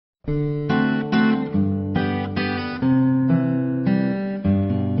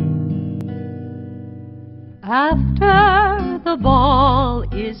After the ball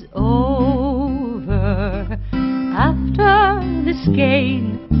is over, after this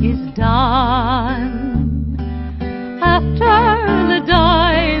game is done, after the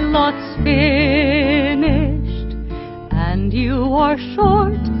die lot's finished, and you are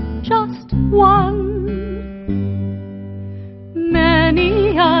short just one,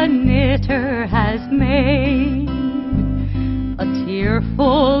 many a knitter has made a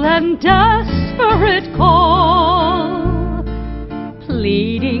tearful and desperate call,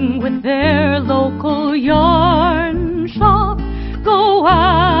 pleading with their local yarn shop, go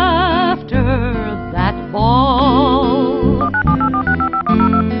after that ball.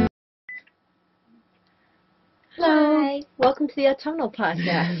 Hi, welcome to the Autumnal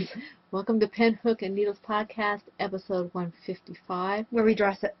podcast, Welcome to Pen, Hook, and Needles podcast, episode 155. where we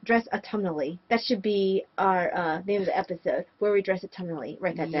dress autumnally. That should be our name of the episode, where we dress autumnally.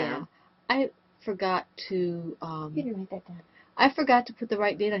 Write that down. I forgot to. You didn't write that down. I forgot to put the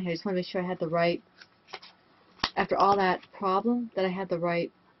right date on here. I just want to make sure I had the right. After all that problem, that I had the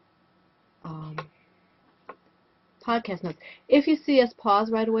right podcast notes. If you see us pause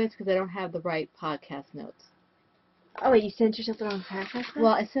right away, it's because I don't have the right podcast notes. Oh, wait, you sent yourself the wrong paragraph?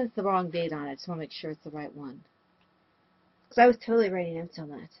 Well, it says the wrong date on it. I just want to make sure it's the right one. Because I was totally writing notes on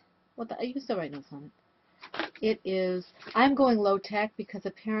that. Well, you can still write notes on it. It is. I'm going low tech because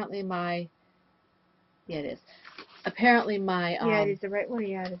apparently my. Yeah, it is. Apparently my. Yeah, it is the right one.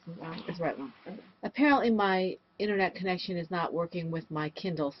 Yeah, it is the wrong one. It's the right one. Apparently my internet connection is not working with my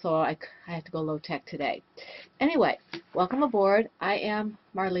Kindle, so I have to go low tech today. Anyway, welcome aboard. I am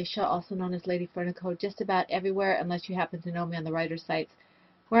Marlisha, also known as Lady Furnico, just about everywhere, unless you happen to know me on the writer sites,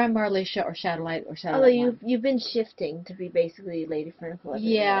 where I'm Marlisha or Shadowlight or Shadowlight. Although you've been shifting to be basically Lady Furnival.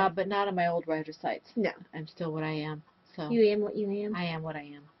 Yeah, but not on my old writer sites. No. I'm still what I am. So You am what you am. I am what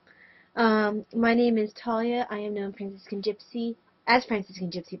I am. My name is Talia. I am known as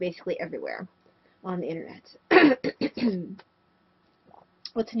Franciscan Gypsy basically everywhere on the internet.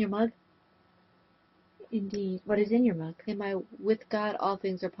 What's in your mug? Indeed. What is in your mug? In my With God All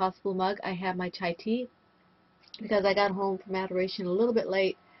Things Are Possible mug, I have my chai tea because I got home from adoration a little bit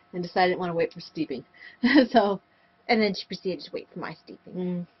late and decided I didn't want to wait for steeping. So, and then she proceeded to wait for my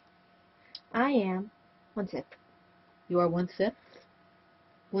steeping. I am one sip. You are one sip?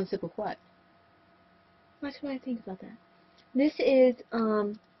 One sip of what? What should I think about that? This is,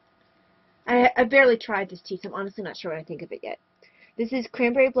 I barely tried this tea, so I'm honestly not sure what I think of it yet. This is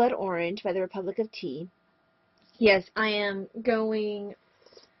Cranberry Blood Orange by the Republic of Tea. Yes, I am going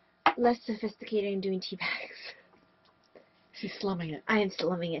less sophisticated and doing tea bags. She's slumming it. I am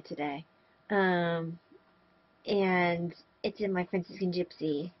slumming it today. And it's in my Franciscan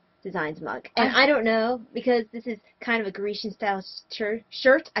Gypsy Designs mug. And I don't know, because this is kind of a Grecian style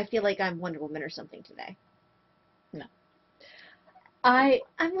shirt, I feel like I'm Wonder Woman or something today. No.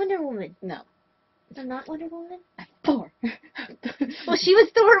 I'm Wonder Woman. No. I'm not Wonder Woman? I'm Thor. Well, she was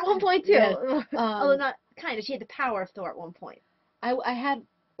Thor at one point, too. Yes. Although not kind of. She had the power of Thor at one point. I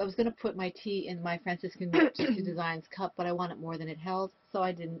was going to put my tea in my Franciscan Gypsy Designs cup, but I wanted more than it held, so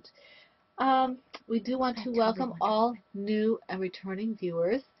I didn't. We do want to welcome all new and returning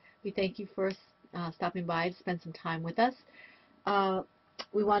viewers. We thank you for stopping by to spend some time with us.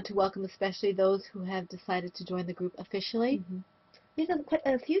 We want to welcome especially those who have decided to join the group officially. We have quite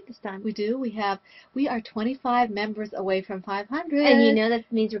a few this time. We do. We are 25 members away from 500. And you know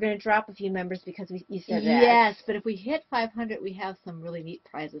that means we're going to drop a few members because you said that. Yes, but if we hit 500, we have some really neat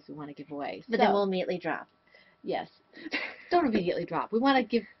prizes we want to give away. But then we'll immediately drop. Yes. Don't immediately drop. We want to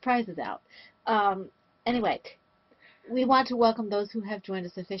give prizes out. Anyway, we want to welcome those who have joined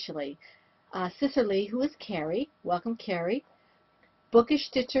us officially. Cicely, who is Carrie. Welcome, Carrie. Bookish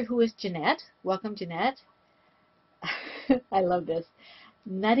Stitcher, who is Jeanette. Welcome, Jeanette. I love this.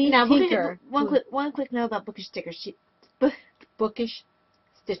 Nutty Tinker. One quick note about Bookish Sticker. Bookish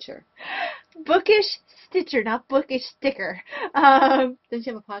Stitcher. Bookish Stitcher, not Bookish Sticker. Doesn't she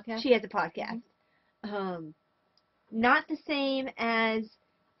have a podcast? She has a podcast. Not the same as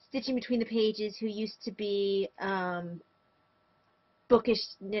Stitching Between the Pages, who used to be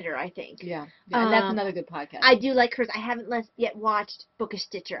Bookish Knitter, I think. Yeah, and that's another good podcast. I do like hers. I haven't yet watched Bookish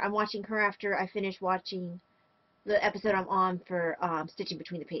Stitcher. I'm watching her after I finish watching the episode I'm on for Stitching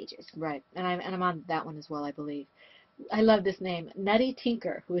Between the Pages. Right, and I'm on that one as well, I believe. I love this name, Nutty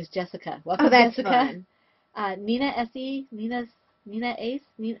Tinker, who is Jessica. Welcome, that's Jessica. Fun. Nina S.E. Nina Ace.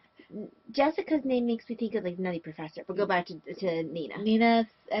 Jessica's name makes me think of like Nutty Professor, but go back to Nina. Nina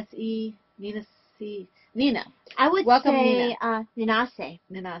S.E. Nina C. Nina. I would Welcome, say Nina. Ninase.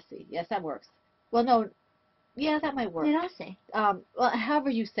 Ninasi. Yes, that works. Well, no. Yeah, that might work. Ninase. Well,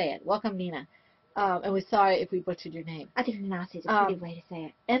 however you say it. Welcome, Nina. And we're sorry if we butchered your name. I think Nanasi is a pretty way to say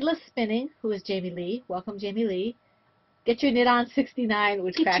it. Endless Spinning, who is Jamie Lee. Welcome, Jamie Lee. Get Your Knit On 69,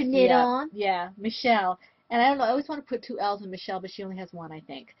 which cracks me up. Get Your Knit On. Yeah, Michelle. And I don't know, I always want to put 2 L's in Michelle, but she only has 1, I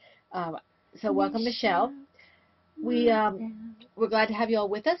think. So welcome, Michelle. We're glad to have you all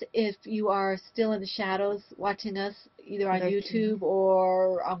with us. If you are still in the shadows watching us, either on YouTube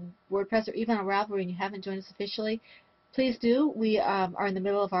or on WordPress or even on Ravelry, and you haven't joined us officially, please do. We are in the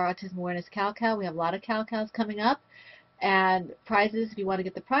middle of our Autism Awareness Cal-Cal. We have a lot of Cal-Cals coming up. And prizes, if you want to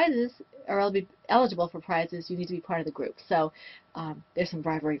get the prizes, or be eligible for prizes, you need to be part of the group. So there's some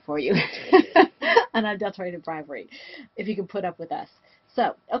bribery for you, unadulterated bribery, if you can put up with us.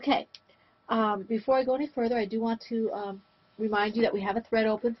 So, okay, before I go any further, I do want to remind you that we have a thread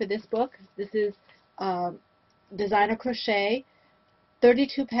open for this book. This is Designer Crochet,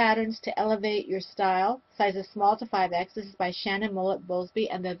 32 Patterns to Elevate Your Style, sizes small to 5X. This is by Shannon Mollett-Bowlesby,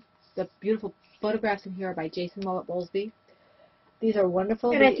 and the beautiful photographs in here are by Jason Mollett-Bowlesby. These are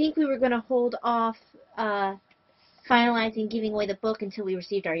wonderful. And I think we were going to hold off finalizing giving away the book until we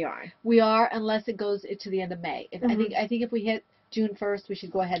received our yarn. We are, unless it goes to the end of May. I think if we hit June 1st, we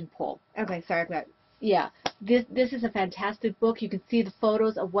should go ahead and pull. Okay, sorry about that. Yeah, this is a fantastic book. You can see the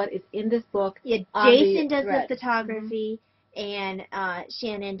photos of what is in this book. Yeah, Jason does the photography, and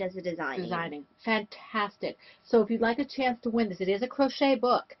Shannon does the designing. Fantastic. So if you'd like a chance to win this, it is a crochet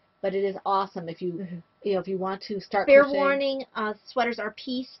book, but it is awesome if you if you want to start Fair crocheting. warning, sweaters are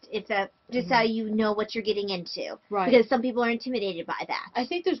pieced. It's just how you know what you're getting into. Right. Because some people are intimidated by that. I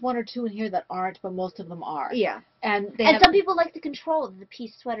think there's 1 or 2 in here that aren't, but most of them are. Yeah. And some people like the control that the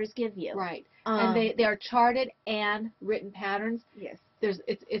piece sweaters give you. Right. And they are charted and written patterns. Yes.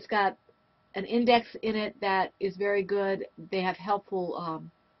 It's got an index in it that is very good. They have helpful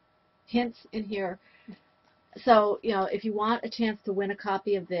hints in here. So, if you want a chance to win a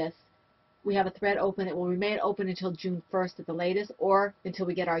copy of this, we have a thread open. It will remain open until June 1st at the latest, or until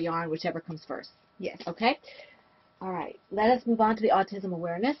we get our yarn, whichever comes first. Yes. Okay? All right. Let us move on to the autism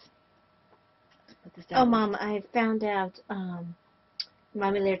awareness. Put this down. Oh, Mom, I found out,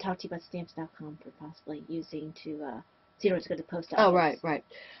 Mommy later talked to you about stamps.com for possibly using to see what's going to post office. Oh, right.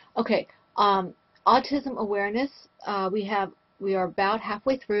 Okay. Autism awareness, we are about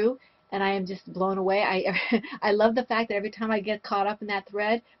halfway through. And I am just blown away. I love the fact that every time I get caught up in that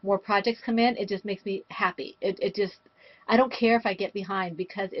thread, more projects come in. It just makes me happy. I don't care if I get behind,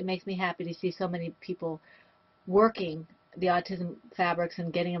 because it makes me happy to see so many people working the autism fabrics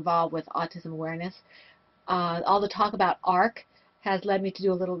and getting involved with autism awareness. All the talk about ARC has led me to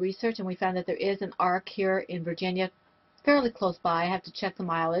do a little research, and we found that there is an ARC here in Virginia, fairly close by. I have to check the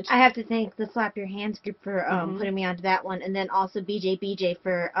mileage. I have to thank the Slap Your Hands group for putting me onto that one, and then also BJ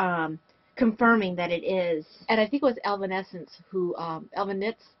for confirming that it is. And I think it was Elvanescence Elva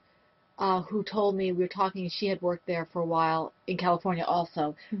Knits, who told me, we were talking, she had worked there for a while in California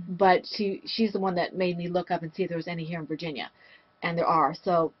also, but she's the one that made me look up and see if there was any here in Virginia, and there are.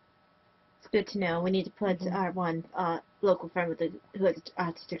 So it's good to know. We need to put our one local friend who has an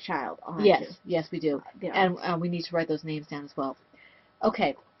autistic child on. Yes, we do. And we need to write those names down as well.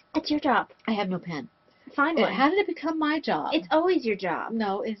 Okay. It's your job. I have no pen. Find one. How did it become my job? It's always your job.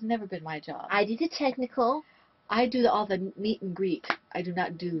 No, it's never been my job. I do the technical. I do all the meet and greet. I do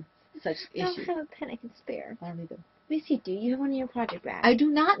not do such issues. I don't have a pen I can spare. I don't either. Yes, you do. You have one of your project bags. I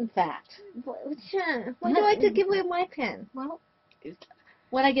do not, in fact. Why do I have to give away my pen? Well,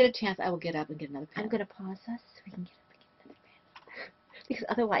 when I get a chance, I will get up and get another pen. I'm going to pause us so we can get up and get another pen. Because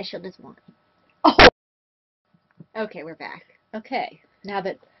otherwise she'll just want me. Oh! Okay, we're back. Okay. Now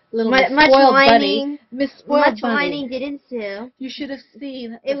that little much spoiled whining, bunny, Miss Spoiled much Bunny. whining did ensue. You should have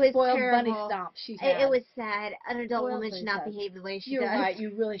seen It the was spoiled terrible. bunny stomp she had. It was sad. An adult Spoiled woman bunny should not stomp. behave the way she You're does. right.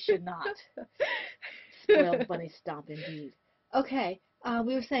 You really should not. Spoiled bunny stomp, indeed. Okay.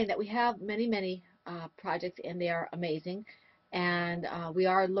 We were saying that we have many projects, and they are amazing. And we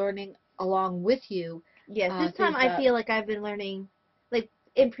are learning along with you. Yes, this time I feel like I've been learning, like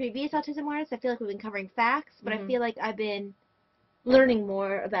in previous Autism Awareness, I feel like we've been covering facts, but I feel like I've been learning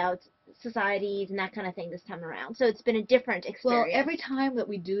more about societies and that kind of thing this time around. So it's been a different experience. Well, every time that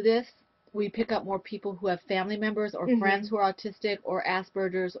we do this, we pick up more people who have family members or friends who are autistic or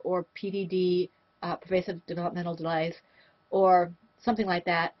Asperger's or PDD, pervasive developmental delays, or something like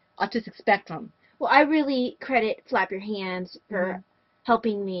that, autistic spectrum. Well, I really credit Flap Your Hands for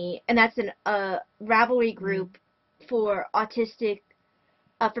helping me, and that's a Ravelry group for autistic,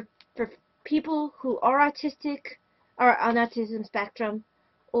 for people who are autistic or on autism spectrum,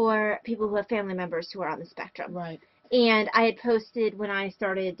 or people who have family members who are on the spectrum. Right. And I had posted when I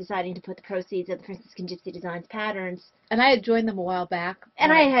started deciding to put the proceeds of the Franciscan Gypsy Designs patterns. And I had joined them a while back.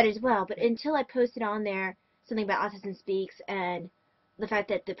 And I had as well, but until I posted on there something about Autism Speaks and the fact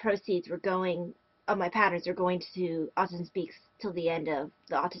that the proceeds were going, of my patterns are going to Autism Speaks till the end of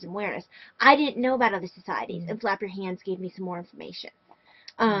the autism awareness, I didn't know about other societies, and Flap Your Hands gave me some more information.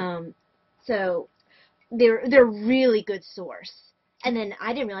 So they're a really good source. And then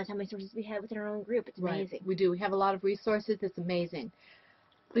I didn't realize how many sources we had within our own group. It's amazing. Right. We do. We have a lot of resources. It's amazing.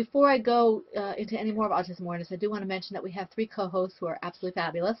 Before I go into any more of autism awareness, I do want to mention that we have 3 co-hosts who are absolutely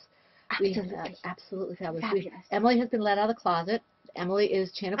fabulous. Absolutely fabulous. Emily has been let out of the closet. Emily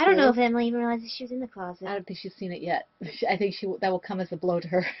is Chana I don't know if Emily even realizes she was in the closet. I don't think she's seen it yet. I think that will come as a blow to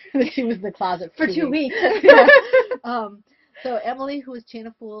her that she was in the closet for 2 weeks. So Emily, who is Chain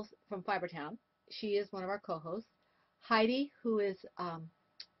of Fools from Fibertown, she is one of our co-hosts. Heidi, who is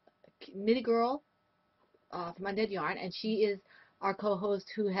Knitty Girl from Undead Yarn, and she is our co-host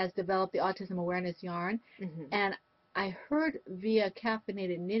who has developed the autism awareness yarn. And I heard via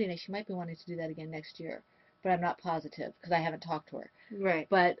Caffeinated Knitting that she might be wanting to do that again next year, but I'm not positive because I haven't talked to her. Right.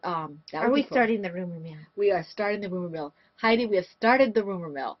 But are we starting the rumor mill? We are starting the rumor mill. Heidi, we have started the rumor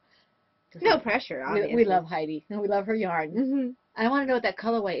mill. No pressure, obviously. We love Heidi, and we love her yarn. I want to know what that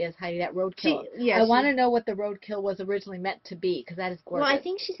colorway is, Heidi, that roadkill. I want to know what the roadkill was originally meant to be, because that is gorgeous. Well, I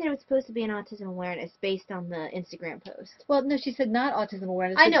think she said it was supposed to be an autism awareness based on the Instagram post. Well, no, she said not autism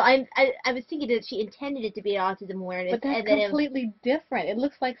awareness. I know. I was thinking that she intended it to be autism awareness. But that's completely different. It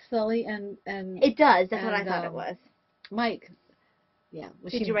looks like Sully and it does. That's what I thought it was. Mike. Yeah.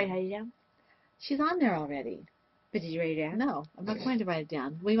 Did you write Heidi down? She's on there already. But did you write it down? No, I'm not going to write it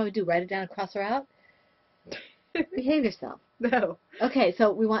down. What do you want me to do? Write it down and cross her out? Behave yourself. No. Okay,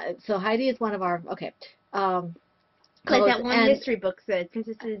 so Heidi is one of our, like that one history book said,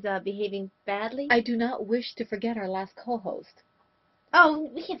 Princess is behaving badly. I do not wish to forget our last co-host. Oh,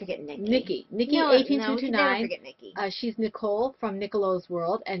 we can't forget Nikki. Nikki, no, 18229. No, we can never forget Nikki. She's Nicole from Nicolo's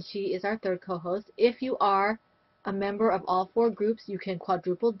World, and she is our 3rd co-host. If you are a member of all 4 groups, you can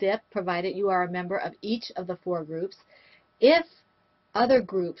quadruple dip, provided you are a member of each of the 4 groups. If other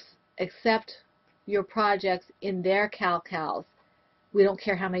groups accept your projects in their CalCals, we don't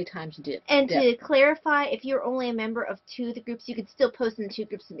care how many times you dip. And to clarify, if you're only a member of 2 of the groups, you can still post in the 2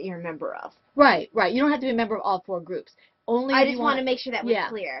 groups that you're a member of. Right. You don't have to be a member of all 4 groups. I just want to make sure that was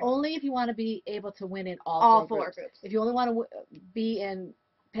clear. Only if you want to be able to win in all 4 groups. If you only want to be in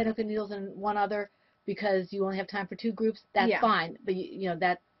Penhook and Needles and one other because you only have time for 2 groups, that's fine. But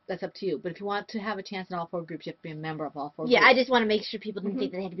that's up to you. But if you want to have a chance in all 4 groups, you have to be a member of all 4 groups. Yeah, I just want to make sure people didn't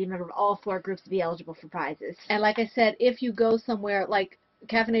think that they had to be a member of all 4 groups to be eligible for prizes. And like I said, if you go somewhere like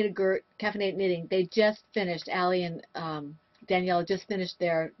Caffeinated Knitting, they just finished, Allie and Daniela just finished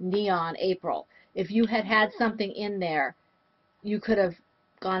their Neon April. If you had something in there, you could have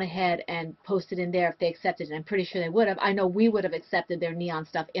gone ahead and posted in there if they accepted it. I'm pretty sure they would have. I know we would have accepted their neon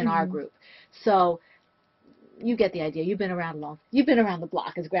stuff in our group. So you get the idea. You've been around long. You've been around the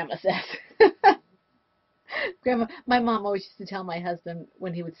block, as Grandma says. Grandma, my mom always used to tell my husband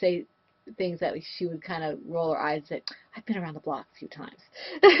when he would say things that she would kind of roll her eyes and say, I've been around the block a few times.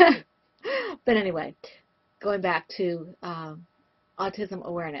 But anyway, going back to autism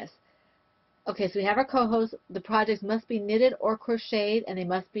awareness. Okay, so we have our co-hosts. The projects must be knitted or crocheted, and they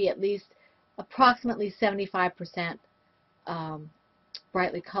must be at least approximately 75%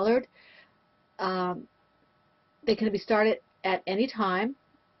 brightly colored. They can be started at any time,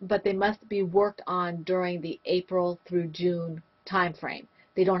 but they must be worked on during the April through June time frame.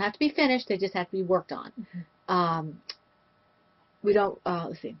 They don't have to be finished. They just have to be worked on. We don't,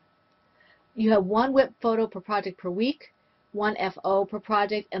 let's see. You have 1 WIP photo per project per week, 1 FO per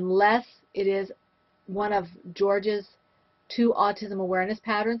project, unless it is one of George's 2 autism awareness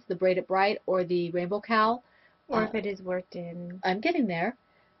patterns, the Braided Bright or the Rainbow Cowl. Or if it is worked in. I'm getting there.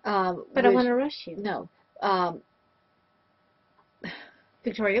 But I want to rush you. No.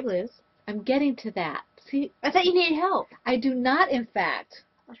 Victoria Blues. I'm getting to that. See, I thought you needed help. I do not, in fact.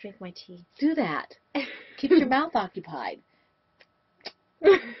 I'll drink my tea. Do that. Keep your mouth occupied.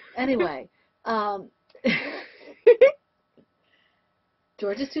 Anyway,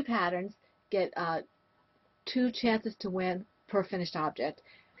 George's 2 patterns get 2 chances to win per finished object.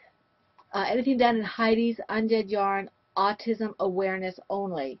 Anything done in Heidi's Undead Yarn Autism Awareness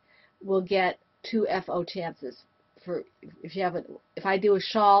only will get 2 FO chances. For if I do a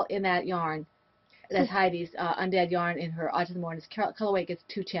shawl in that yarn, that's Heidi's Undead Yarn in her Autism Awareness colorway, gets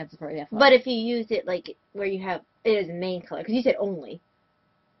 2 chances for FO. But if you use it like where you have it as a main color, because you said only.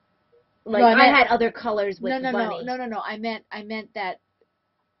 Like no, I had other colors with bunny. No. I meant that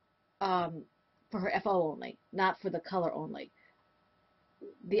for her FO only, not for the color only.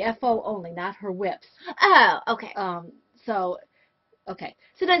 The FO only, not her whips. Oh, okay. So, okay.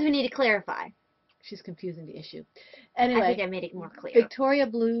 Sometimes we need to clarify. She's confusing the issue. Anyway, I think I made it more clear. Victoria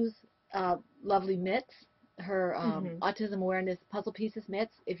Blue's lovely mitts, her Mm-hmm. autism awareness puzzle pieces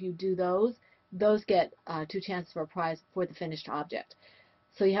mitts, if you do those get 2 chances for a prize for the finished object.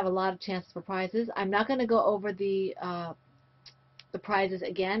 So you have a lot of chances for prizes. I'm not going to go over the prizes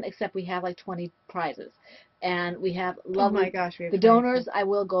again, except we have like 20 prizes. And we have lovely, oh my gosh, we have the donors I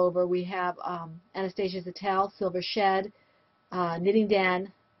will go over. We have Anastasia Zattel, Silver Shed, Knitting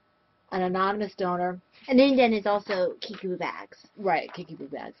Den, an anonymous donor. And Knitting Den is also Kiku Bags. Right, Kiki Boo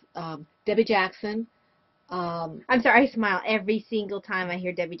Bags. Debbie Jackson. I'm sorry, I smile every single time I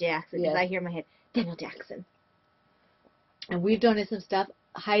hear Debbie Jackson because Yes. I hear in my head, Daniel Jackson. And we've donated some stuff.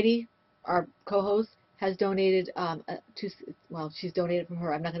 Heidi, our co-host, has donated she's donated from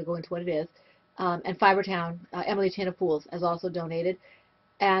her. I'm not going to go into what it is. And Fibertown, Emily Chana Pools has also donated.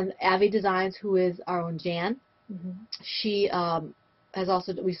 And Avi Designs, who is our own Jan, she has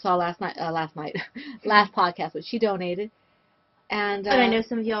also, we saw last podcast, but she donated. And I know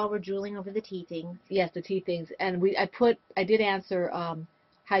some of y'all were drooling over the tea things. Yes, the tea things. And I did answer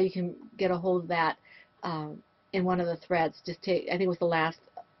how you can get a hold of that in one of the threads. I think it was the last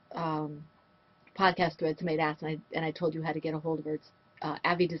podcast thread somebody asked, and I told you how to get a hold of her. It's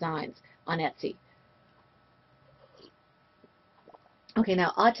Avi Designs on Etsy. Okay,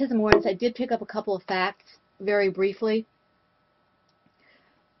 now autism awareness. I did pick up a couple of facts very briefly.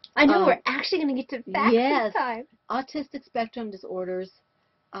 I know we're actually going to get to facts this time. Autistic spectrum disorders.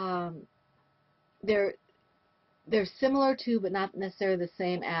 They're similar to, but not necessarily the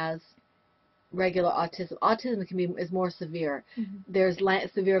same as regular autism. Autism is more severe. Mm-hmm. There's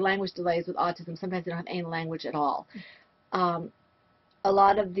severe language delays with autism. Sometimes they don't have any language at all. A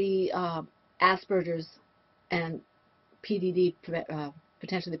lot of the Asperger's and PDD,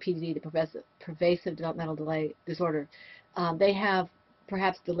 potentially the PDD, the pervasive developmental delay disorder, they have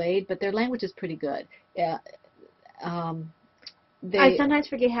perhaps delayed, but their language is pretty good. I sometimes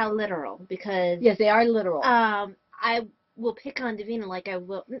forget how literal, because yes, they are literal. I will pick on Davina like I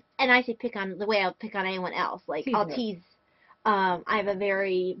will, and I say pick on the way I'll pick on anyone else. Like I'll tease. I have a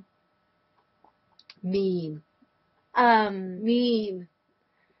very mean,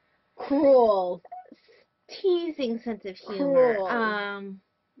 cruel, teasing sense of humor. Cruel.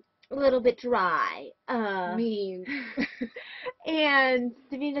 A little bit dry. Mean. And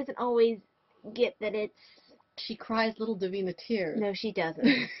Davina doesn't always get that it's. She cries little Davina tears. No, she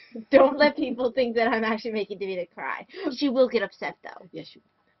doesn't. Don't let people think that I'm actually making Davina cry. She will get upset though. Yes, she.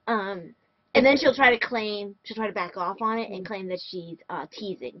 And then she'll try to back off on it and claim that she's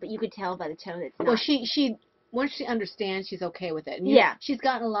teasing. But you could tell by the tone it's not. Well, she once she understands, she's okay with it. And she's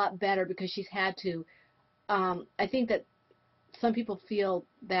gotten a lot better because she's had to. I think that some people feel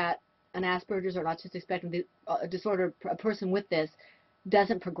that an Asperger's or an autistic spectrum disorder, a person with this,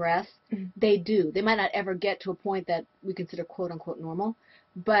 doesn't progress. Mm-hmm. They do. They might not ever get to a point that we consider quote-unquote normal,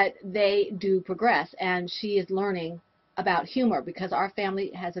 but they do progress. And she is learning about humor because our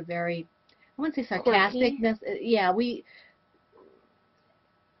family has a very, I wouldn't say sarcasticness. Yeah, we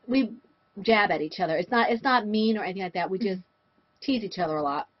jab at each other. It's not mean or anything like that. We just tease each other a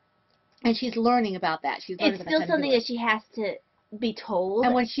lot. And she's learning about that. She's learning it's still something that she has to be told.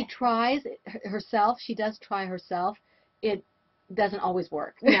 And when she tries herself, she does try herself, it doesn't always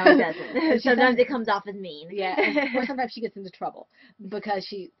work. No, it doesn't. Sometimes it comes off as mean. Yeah, or sometimes she gets into trouble because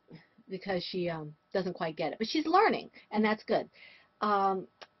she doesn't quite get it. But she's learning, and that's good.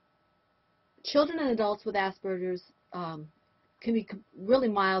 Children and adults with Asperger's can be really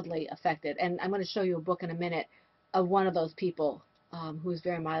mildly affected, and I'm going to show you a book in a minute of one of those people who is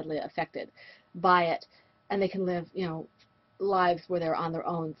very mildly affected by it, and they can live, lives where they're on their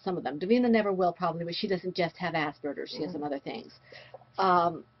own, some of them. Davina never will, probably, but she doesn't just have Asperger's. She has some other things.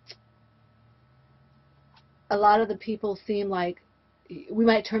 A lot of the people seem like, we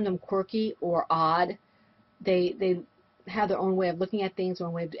might term them quirky or odd. They have their own way of looking at things, their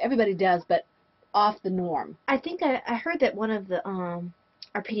own way of, everybody does, but off the norm. I think I heard that one of the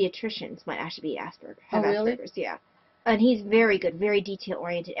our pediatricians might actually be Asperger's. Oh, really? Asperger's, yeah. And he's very good, very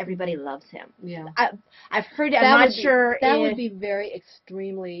detail-oriented. Everybody loves him. Yeah. I've heard it. I'm not sure. That would be very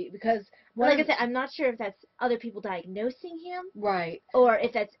extremely, because... Like I said, I'm not sure if that's other people diagnosing him. Right. Or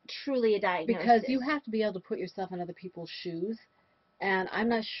if that's truly a diagnosis. Because you have to be able to put yourself in other people's shoes. And I'm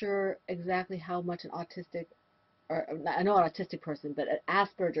not sure exactly how much an autistic, or I know an autistic person, but an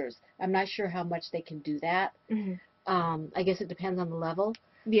Asperger's, I'm not sure how much they can do that. Mm-hmm. I guess it depends on the level.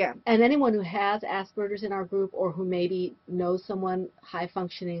 Yeah. And anyone who has Asperger's in our group, or who maybe knows someone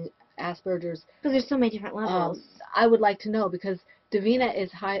high-functioning Asperger's. Because there's so many different levels. I would like to know, because Davina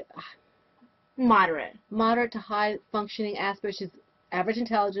is moderate to high functioning Asperger's. She's average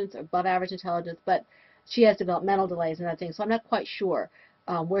intelligence or above average intelligence, but she has developmental delays and other things. So I'm not quite sure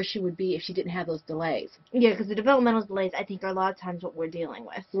where she would be if she didn't have those delays. Yeah, because the developmental delays, I think, are a lot of times what we're dealing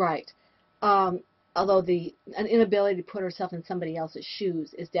with. Right. Although an inability to put herself in somebody else's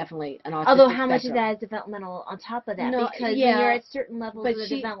shoes is definitely an autistic Although how much spectrum. of that is developmental on top of that? No, because yeah, when you're at certain levels but of the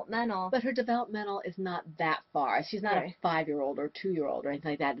developmental... But her developmental is not that far. She's not Right. a 5-year-old or 2-year-old or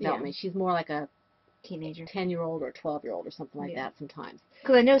anything like that development. Yeah. She's more like a teenager, 10-year-old or 12-year-old or something like that sometimes.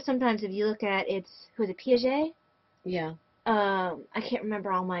 Because I know sometimes if you look at who is it, Piaget? Yeah. I can't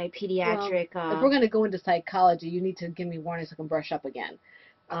remember all my pediatric... Well, if we're going to go into psychology, you need to give me warning so I can brush up again.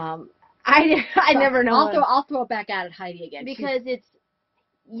 I never know. I'll throw it back out at Heidi again. Because it's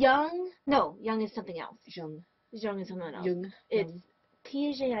Jung. No, Jung is something else. Jung is something else. It's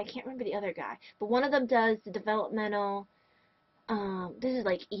Piaget, and I can't remember the other guy. But one of them does the developmental... this is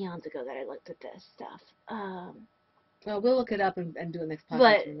like eons ago that I looked at this stuff. Well, we'll look it up and do it next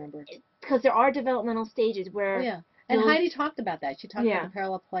podcast, remember. Because there are developmental stages where... Oh, yeah. And Heidi talked about that. She talked about the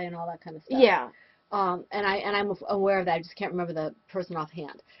parallel play and all that kind of stuff. Yeah. And I'm aware of that. I just can't remember the person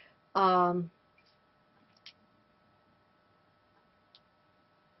offhand.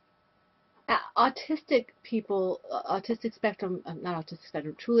 Autistic people, autistic spectrum, not autistic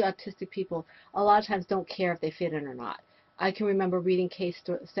spectrum, truly autistic people, a lot of times don't care if they fit in or not. I can remember reading case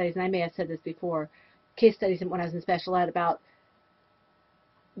studies, and I may have said this before, case studies when I was in special ed about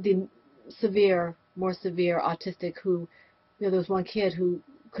the more severe autistic who, there was one kid who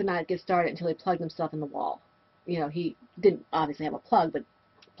could not get started until he plugged himself in the wall. He didn't obviously have a plug, but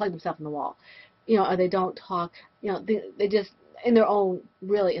plugged himself in the wall. Or they don't talk, they just, in their own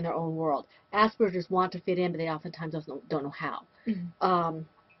world. Asperger's want to fit in, but they oftentimes don't know how. Mm-hmm.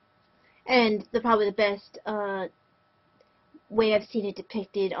 And probably the best way I've seen it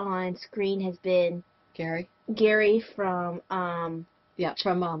depicted on screen has been Gary from Alphas.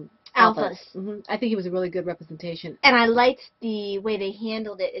 Mm-hmm. I think he was a really good representation. And I liked the way they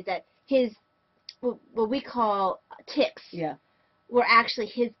handled it, is that his, what we call tics, were actually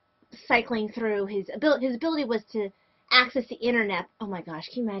his cycling through his ability was to access the internet. Oh my gosh,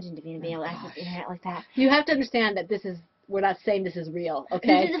 can you imagine being able to access the internet like that? You have to understand that we're not saying this is real,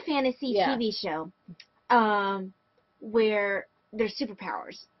 okay? This is a fantasy TV show where there's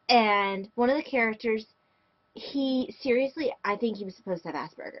superpowers. And one of the characters, I think he was supposed to have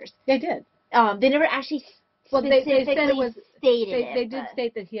Asperger's. They did. They never actually specifically they said it was, stated it. They did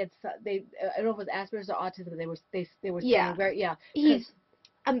state that he had, I don't know if it was Asperger's or autism, but they were saying very, He's,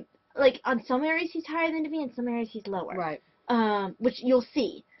 like, on some areas he's higher than me, in some areas he's lower. Right. Which you'll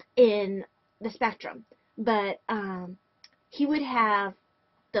see in the spectrum. But he would have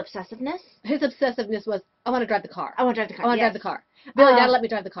the obsessiveness. His obsessiveness was, I want to drive the car. I want to drive the car. I want to drive the car. Billy, gotta let me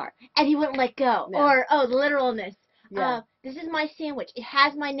drive the car. And he wouldn't let go. No. Or, the literalness. Yeah. This is my sandwich. It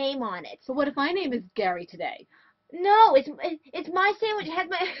has my name on it. So what if my name is Gary today? No, it's my sandwich. It has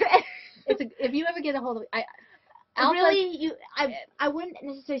my... if you ever get a hold of I wouldn't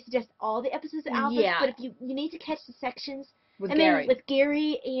necessarily suggest all the episodes of Alphas, but if you need to catch the sections with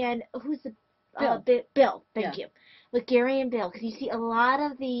Gary and who's the Bill. Bill, thank you. With Gary and Bill, because you see a lot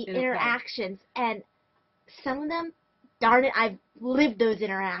of the interactions, and some of them, darn it, I've lived those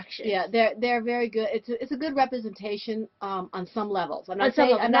interactions. Yeah, they're very good. It's a good representation on some levels. I'm not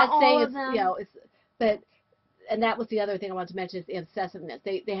saying it's and that was the other thing I wanted to mention is the obsessiveness.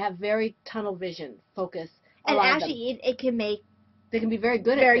 They have very tunnel vision focus. And actually, it can make... They can be very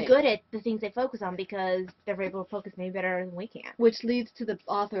good at the things they focus on because they're able to focus maybe better than we can. Which leads to the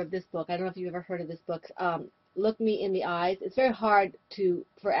author of this book. I don't know if you've ever heard of this book. Look Me in the Eyes. It's very hard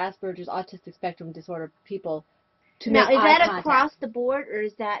for Asperger's, autistic spectrum disorder people to make eye contact. Now, is that across the board, or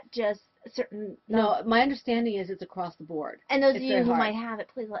is that just a certain... No, my understanding is it's across the board. And those of you who might have it,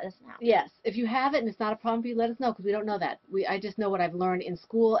 please let us know. Yes. If you have it and it's not a problem for you, let us know, because we don't know that. I just know what I've learned in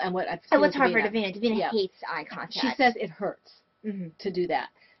school and what I've seen. And what's hard for Davina. Davina hates eye contact. She says it hurts to do that.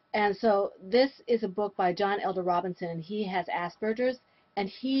 And so this is a book by John Elder Robinson, and he has Asperger's, and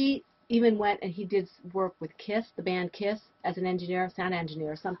he even went and he did work with Kiss, the band Kiss, as an engineer, sound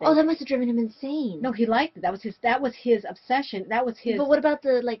engineer or something. Oh, that must have driven him insane. No, he liked it. That was his obsession. That was his... But what about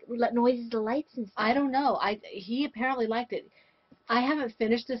the, noises, the lights and stuff? I don't know. He apparently liked it. I haven't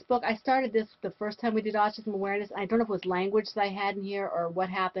finished this book. I started this the first time we did Autism Awareness. I don't know if it was language that I had in here or what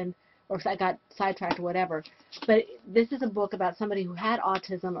happened, or if I got sidetracked or whatever. But this is a book about somebody who had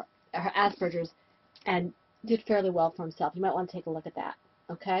autism or Asperger's and did fairly well for himself. You might want to take a look at that.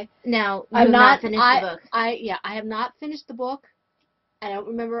 Okay. Now, you have not finished the book. I have not finished the book. I don't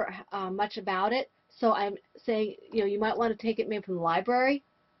remember much about it. So I'm saying, you might want to take it maybe from the library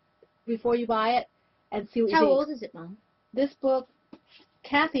before you buy it and see what you How think. old is it, Mom? This book,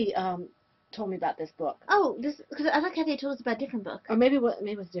 Kathy told me about this book. Oh, because I thought Kathy had told us about a different book. Or maybe it was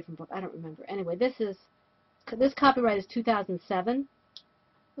a different book. I don't remember. Anyway, this copyright is 2007.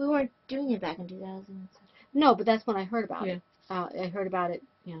 We weren't doing it back in 2000. No, but that's when I heard about it. I heard about it,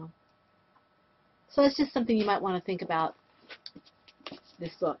 So it's just something you might want to think about,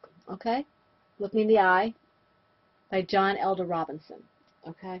 this book, okay? Look Me in the Eye by John Elder Robinson,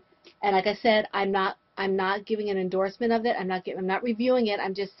 okay? And like I said, I'm not giving an endorsement of it. I'm not reviewing it.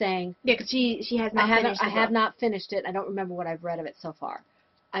 I'm just saying. Yeah, because she has not finished it. I have not finished it. I don't remember what I've read of it so far.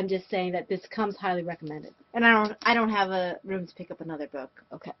 I'm just saying that this comes highly recommended. And I don't have a room to pick up another book.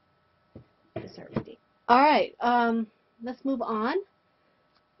 Okay. To start reading. All right. Let's move on.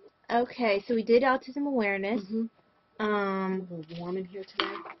 Okay, so we did autism awareness. Mm-hmm. A little warm in here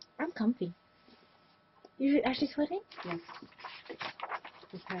today. I'm comfy. You're actually sweating? Yes.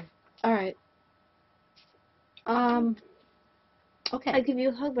 Okay. All right. Okay. I'd give you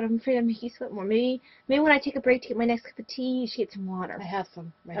a hug, but I'm afraid I'll make you sweat more. Maybe when I take a break to get my next cup of tea, you should get some water. I have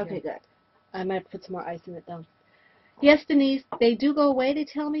some right Okay, here. good. I might put some more ice in it, though. Yes, Denise, they do go away, they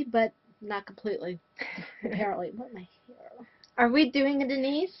tell me, but not completely, apparently. What my hair? Are we doing a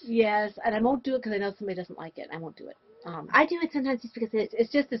Denise? Yes, and I won't do it because I know somebody doesn't like it. I won't do it. I do it sometimes just because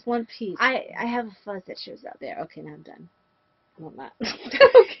It's just this one piece. I have a fuzz that shows up. There, okay, now I'm done. No, I'm not.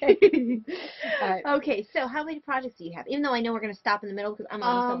 Okay. All right. Okay, so how many projects do you have? Even though I know we're going to stop in the middle because I'm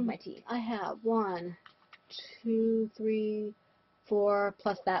almost done with my tea. I have 1, 2, 3, 4,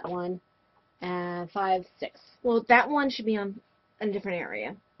 plus that one, and 5, 6. Well, that one should be on a different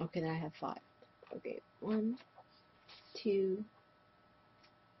area. Okay, then I have 5. Okay, 1, 2,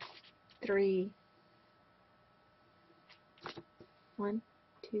 3. 1,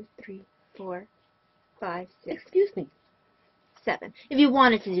 2, 3, 4, 5, 6. Excuse me. 7. If you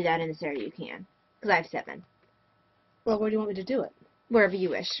wanted to do that in this area, you can. Because I have 7. Well, where do you want me to do it? Wherever you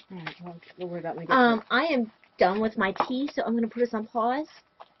wish. All right, well, we'll worry about my I am done with my tea, so I'm going to put us on pause.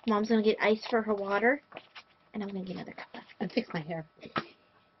 Mom's going to get ice for her water, and I'm going to get another cup. and fix my hair.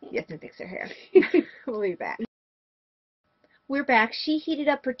 Yes, and fix her hair. We'll be back. We're back. She heated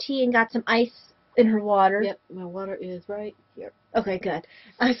up her tea and got some ice in her water. Yep, my water is right here. Okay, good.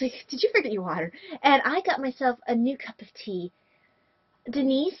 I was like, did you forget your water? And I got myself a new cup of tea.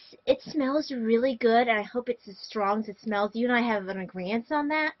 Denise, it smells really good, and I hope it's as strong as it smells. You and I have an agreement on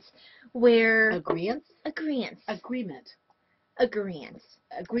that, where... Agreement? Agreement. Agreement. Agreement.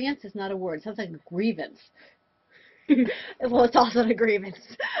 Agreement is not a word. It sounds like a grievance. Well, it's also an agreement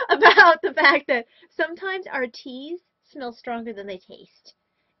about the fact that sometimes our teas smell stronger than they taste.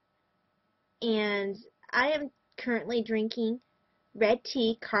 And I am currently drinking red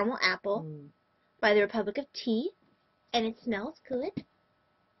tea, caramel apple, by the Republic of Tea, and it smells good.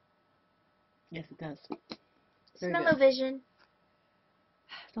 Yes, it does. Very Smell-o-vision.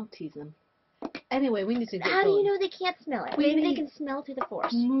 Don't tease them. Anyway, we need to get How do going. you know they can't smell it? Maybe they can smell through the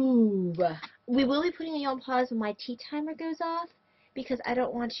force. Move. We will be putting you on pause when my tea timer goes off, because I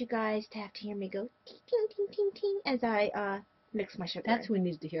don't want you guys to have to hear me go ting, ting, ting, ting, ting, as I mix my sugar. That's who we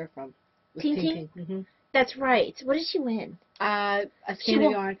needed to hear from. Ting, ting? Mm-hmm. That's right. What did she win? A skein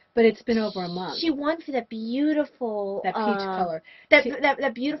of yarn, but it's been over a month. She won for that beautiful... That peach color.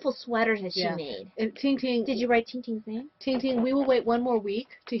 That beautiful sweater that she made. And Ting Ting... Did you write Ting Ting's name? Ting Ting, we will wait one more week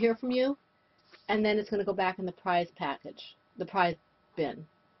to hear from you, and then it's going to go back in the prize package, the prize bin.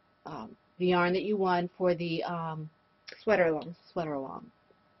 The yarn that you won for the Sweater along. Sweater along.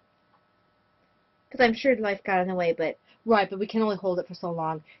 Because I'm sure life got in the way, but... Right, but we can only hold it for so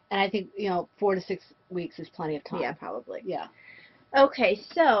long, and I think, 4 to 6 weeks is plenty of time. Yeah, probably. Yeah. Okay,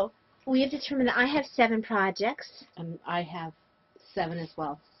 so we have determined that I have 7 projects. And I have 7 as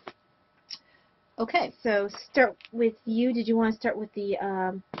well. Okay. So start with you. Did you want to start with the...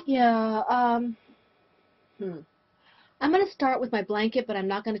 I'm going to start with my blanket, but I'm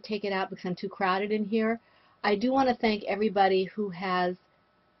not going to take it out because I'm too crowded in here. I do want to thank everybody who has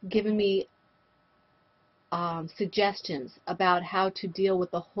given me suggestions about how to deal with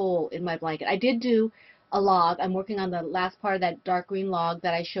the hole in my blanket. I did do a log. I'm working on the last part of that dark green log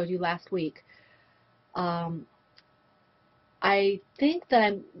that I showed you last week. I think that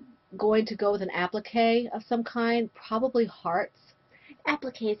I'm going to go with an applique of some kind, probably hearts.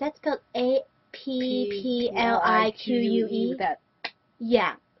 Applique, is that spelled A-P-P-L-I-Q-U-E? That.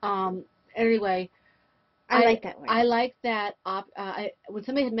 Yeah. Anyway, I like that word. I like that. When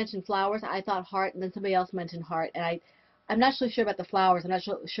somebody had mentioned flowers, I thought heart, and then somebody else mentioned heart, and I'm not really sure about the flowers. I'm not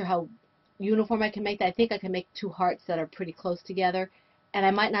sure how uniform I can make that. I think I can make 2 hearts that are pretty close together, And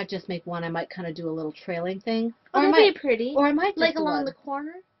I might not just make one. I might kind of do a little trailing thing. Oh, that'd be pretty. Or I might just like do along one. the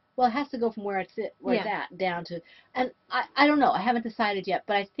corner. Well, it has to go from where it's at down to, and I don't know. I haven't decided yet,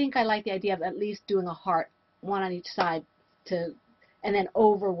 but I think I like the idea of at least doing a heart, one on each side, and then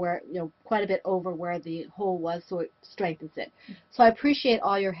over where, quite a bit over where the hole was, so it strengthens it. So I appreciate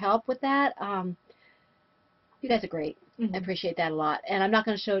all your help with that. You guys are great. I appreciate that a lot. And I'm not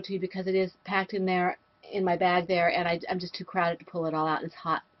going to show it to you because it is packed in there, in my bag there, and I'm just too crowded to pull it all out, and it's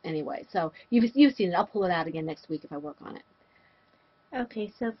hot anyway. So you've seen it. I'll pull it out again next week if I work on it.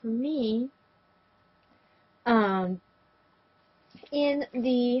 Okay, so for me, in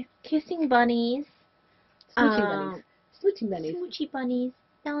the Kissing Bunnies, Smoochy Bunnies,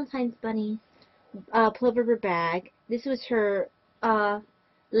 Valentine's Bunnies, pullover bag, this was her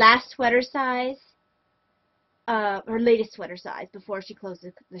last sweater size, her latest sweater size before she closed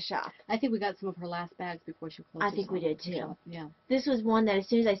the shop. I think we got some of her last bags before she closed. I think we did too. Yeah. This was one that as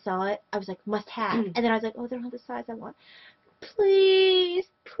soon as I saw it, I was like, must have. And then I was like, oh, they're not the size I want. Please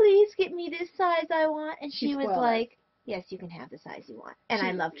get me this size I want. And she was like, yes, you can have the size you want. And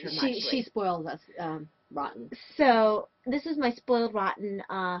I loved her much. She spoiled us rotten. So this is my spoiled rotten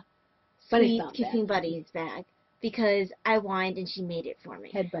sweet Kissing Buddies bag because I whined and she made it for me.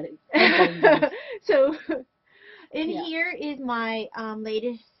 Head buddy. So here is my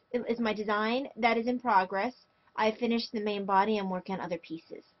latest, is my design that is in progress. I finished the main body. I'm working on other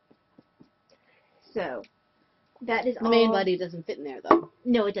pieces. So that is all. The main body doesn't fit in there, though.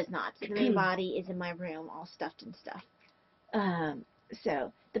 No, it does not. The main body is in my room, all stuffed and stuff.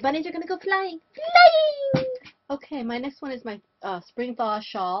 So the bunnies are going to go flying. Flying! Okay, my next one is my Spring Thaw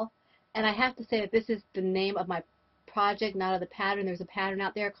shawl. And I have to say that this is the name of my project, not of the pattern. There's a pattern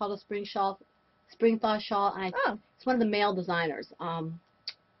out there called a Spring Thaw shawl. And it's one of the male designers. I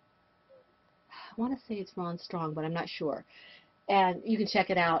want to say it's Ron Strong, but I'm not sure. And you can check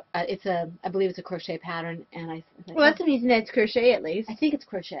it out. I believe it's a crochet pattern, and well, that's the reason that it's crochet, at least. I think it's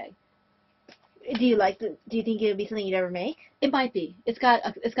crochet. Do you think it would be something you'd ever make? It might be. It's got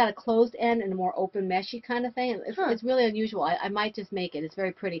a closed end and a more open meshy kind of thing. It's really unusual. I might just make it. It's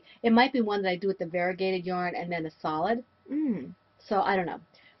very pretty. It might be one that I do with the variegated yarn and then a solid. So I don't know.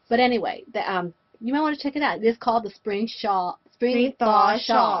 But anyway, you might want to check it out. It is called the Spring Thaw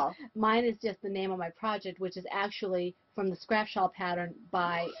shawl. Mine is just the name of my project, which is actually from the scrap shawl pattern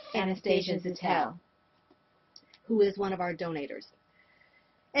by Anastasia Zittel, who is one of our donators.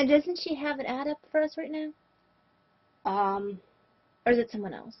 And doesn't she have an ad up for us right now? Or is it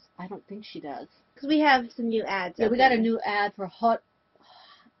someone else? I don't think she does. Because we have some new ads. Yeah, we got a new ad for Hot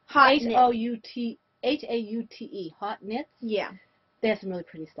H-O-U-T-E, Hot Knits. Yeah. They have some really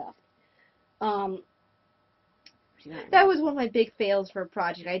pretty stuff. That was one of my big fails for a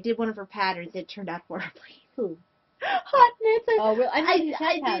project. I did one of her patterns. It turned out horribly. Who? Hot Knits. Oh, really? I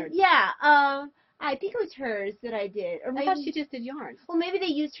did. Yeah. I think it was hers that I did. Or maybe, I thought she just did yarn. Well, maybe they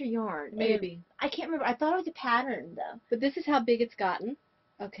used her yarn. Maybe. I can't remember. I thought it was a pattern, though. But this is how big it's gotten.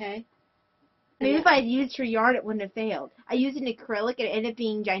 Okay. Maybe if I had used her yarn, it wouldn't have failed. I used an acrylic. It ended up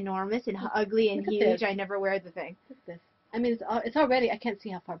being ginormous and ugly and huge. I never wear the thing. Look at this. I mean, it's already, I can't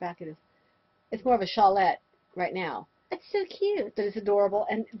see how far back it is. It's more of a shawlette right now. It's so cute. But it's adorable.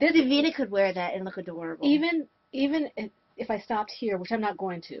 And this Davina could wear that and look adorable. Even if I stopped here, which I'm not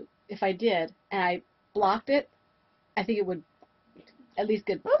going to, if I did, and I blocked it, I think it would at least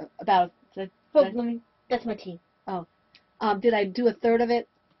get about... That's my tea. Oh. Did I do a third of it,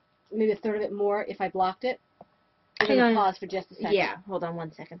 maybe a third of it more if I blocked it? I'm going to pause for just a second. Yeah, hold on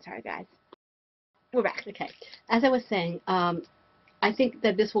 1 second. Sorry, guys. We're back. Okay. As I was saying, I think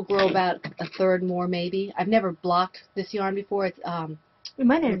that this will grow about a third more, maybe. I've never blocked this yarn before. It's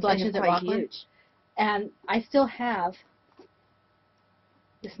Reflections at Rockland. Huge. And I still have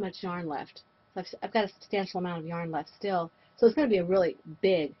this much yarn left. So I've got a substantial amount of yarn left still. So it's going to be a really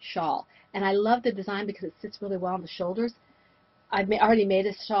big shawl. And I love the design because it sits really well on the shoulders. I've already made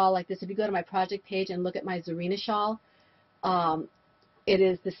a shawl like this. If you go to my project page and look at my Zarina shawl, it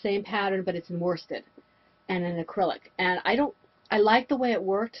is the same pattern, but it's in worsted and in acrylic. And I like the way it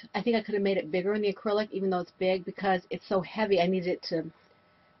worked. I think I could have made it bigger in the acrylic, even though it's big, because it's so heavy. I needed it to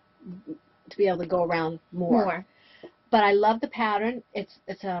be able to go around more. But I love the pattern. It's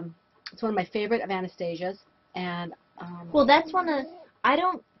one of my favorite of Anastasia's. And well, that's one of, I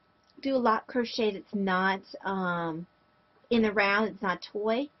don't do a lot of crochet that's not in the round. It's not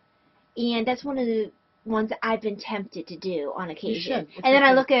toy, and that's one of the ones that I've been tempted to do on occasion. And then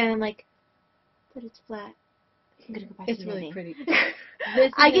I look at it and I'm like, but it's flat. I'm gonna go back it's to really knitting. pretty.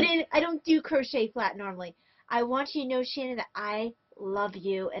 I don't do crochet flat normally. I want you to know, Shannon, that I love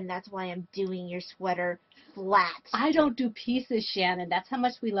you, and that's why I'm doing your sweater flat. I don't do pieces, Shannon. That's how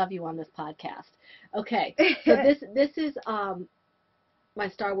much we love you on this podcast. Okay, so this is my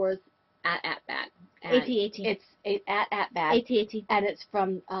Star Wars at bat. AT-AT. It's at bat. AT-AT. And it's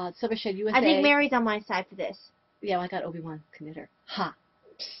from Silvershed USA. I think Mary's on my side for this. Yeah, well, I got Obi-Wan Knitter. Ha.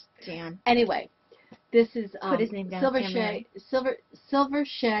 Jan. Anyway, this is Put his name down.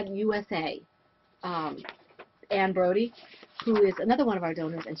 Silvershed USA. Ann Brody, who is another one of our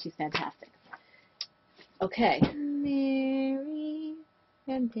donors, and she's fantastic. Okay. Mary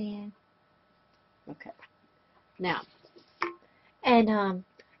and Dan. Okay. Now. And,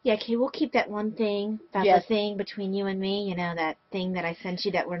 yeah, okay, we'll keep that one thing about Yes. the thing between you and me, you know, that thing that I sent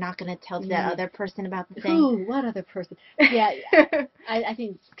you that we're not going to tell to that other person about the thing. Who? What other person? Yeah, I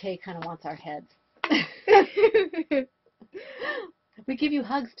think Kay kind of wants our heads. We give you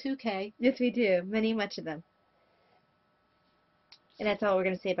hugs too, Kay. Yes, we do. Much of them. And that's all we're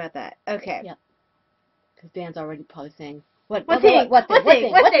going to say about that. Okay. Yep. Because Dan's already probably saying, What thing?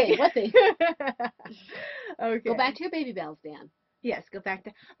 Okay. Go back to your baby bells, Dan. Yes, go back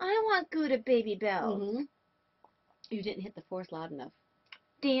there. I want good at baby bells. Mm-hmm. You didn't hit the fours loud enough.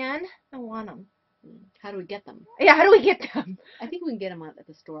 Dan, I want them. How do we get them? Yeah, how do we get them? I think we can get them at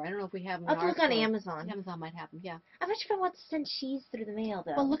the store. I don't know if we have them I'll in our look on store. Amazon. Amazon might have them, yeah. I'm not sure if I want to send cheese through the mail,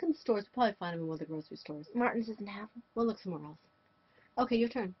 though. Well, look in the stores. We'll probably find them in one of the grocery stores. Martin's doesn't have them. We'll look somewhere else. Okay, your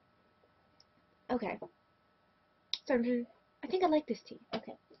turn. Okay. So I think I like this tea.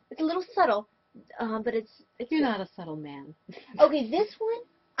 Okay. It's a little subtle, but it's You're not a subtle man. Okay, this one,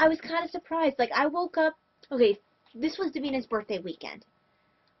 I was kind of surprised. Like, I woke up, okay, this was Davina's birthday weekend.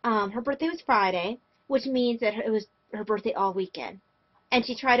 Her birthday was Friday, which means that it was her birthday all weekend. And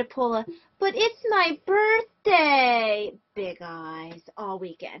she tried to pull a, but it's my birthday, big eyes, all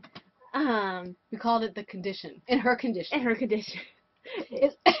weekend. We called it the condition. In her condition. In her condition.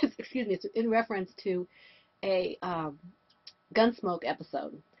 Excuse me, it's in reference to a Gunsmoke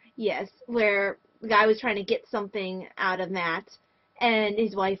episode. Yes, where the guy was trying to get something out of Matt, and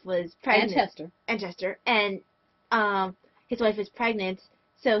his wife was pregnant. And Chester. And his wife was pregnant,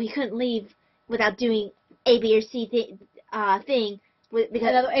 so he couldn't leave without doing A, B, or C thing. Because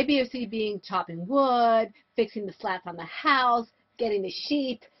another A, B, or C being chopping wood, fixing the slats on the house, getting the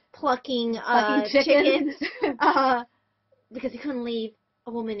sheep, plucking chickens. Because he couldn't leave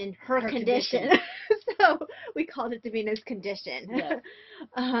a woman in her condition. So we called it Davina's condition. Yes.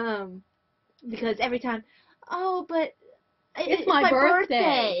 Because every time, oh, but it's my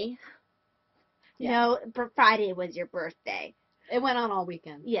birthday. Yeah. No, Friday was your birthday. It went on all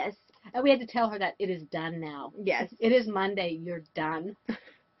weekend. Yes. And we had to tell her that it is done now. Yes. It is Monday. You're done.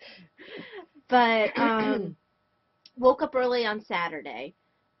 But woke up early on Saturday.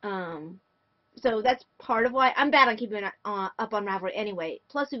 So that's part of why I'm bad on keeping up on Ravelry anyway.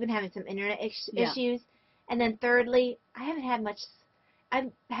 Plus, we've been having some internet issues. And then thirdly, I haven't been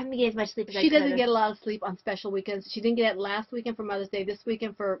getting as much sleep as I could. She doesn't get a lot of sleep on special weekends. She didn't get it last weekend for Mother's Day, this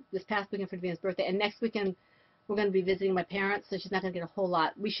past weekend for Davina's birthday, and next weekend we're going to be visiting my parents, so she's not going to get a whole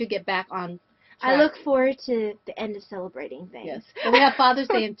lot. We should get back on track. I look forward to the end of celebrating things. Yes. Well, we have Father's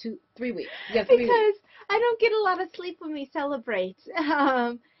Day in 3 weeks. Because I don't get a lot of sleep when we celebrate.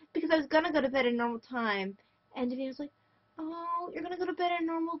 Because I was going to go to bed at a normal time, and Davina was like, oh, you're going to go to bed at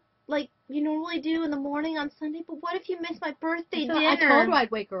normal, like you normally do in the morning on Sunday, but what if you miss my birthday dinner? I told her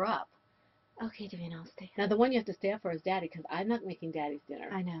I'd wake her up. Okay, Davina, I'll stay. Now, the one you have to stay up for is Daddy, because I'm not making Daddy's dinner.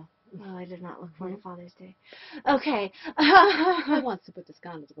 I know. Oh, I did not look forward to Father's Day. Okay. He wants to put the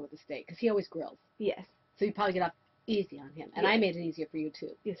scones to go with the steak, because he always grills. Yes. So you probably get off easy on him. And I made it easier for you,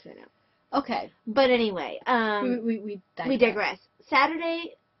 too. Yes, I know. Okay. But anyway, we digress.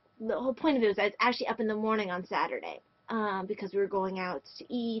 Saturday, the whole point of it was I was actually up in the morning on Saturday because we were going out to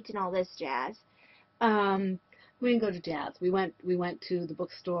eat and all this jazz. We didn't go to jazz. We went to the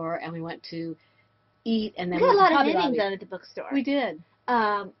bookstore, and we went to eat, and then we got a lot of knitting done at the bookstore. We did.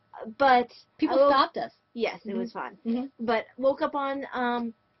 But people stopped us. Yes, it was fun. Mm-hmm. But woke up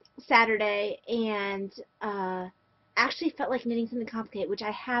on Saturday and actually felt like knitting something complicated, which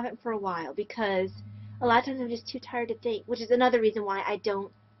I haven't for a while because a lot of times I'm just too tired to think, which is another reason why I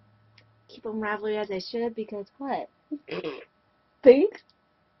don't keep on Ravelry as I should, because what? Think?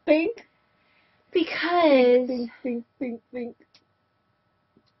 Because... Think. Because...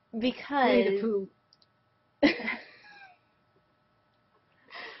 Winnie the Pooh.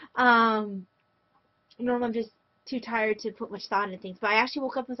 Normally I'm just too tired to put much thought into things, but I actually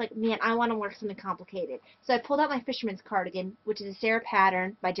woke up and was like, man, I want to work something complicated. So I pulled out my Fisherman's Cardigan, which is a Sarah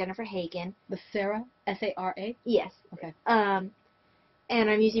pattern by Jennifer Hagen. The Sarah? S-A-R-A? Yes. Okay. And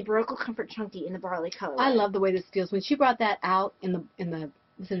I'm using Baroque Comfort Chunky in the barley color. I love the way this feels. When she brought that out in the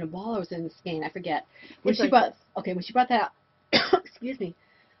Was it in a ball or was it in the skein? I forget. When It's she like brought, this. okay, when she brought that out, excuse me,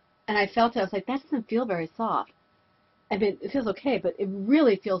 and I felt it, I was like, that doesn't feel very soft. I mean, it feels okay, but it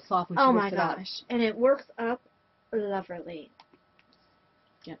really feels soft when she Oh works my it out. gosh. And it works up lovely.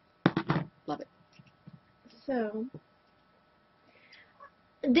 Yeah. Love it. So,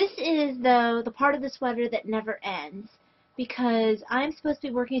 this is, though, the part of the sweater that never ends, because I'm supposed to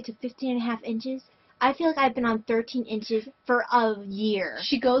be working to 15.5 inches. I feel like I've been on 13 inches for a year.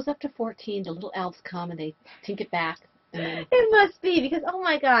 She goes up to 14, the little elves come and they tink it back. And then It must be, because, oh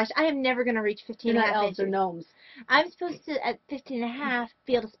my gosh, I am never going to reach 15 they're and a not half elves, they're inches. gnomes. I'm supposed to, at 15 and a half,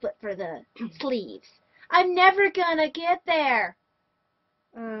 be able to split for the sleeves. I'm never going to get there.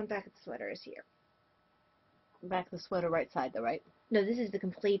 Back of the sweater is here. Back to the sweater, right side though, right? No, this is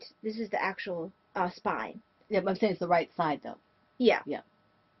the actual spine. Yeah, but I'm saying it's the right side though. Yeah. Yeah.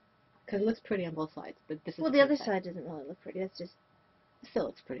 Because it looks pretty on both sides, but this is Well, the other side doesn't really look pretty. That's just... It still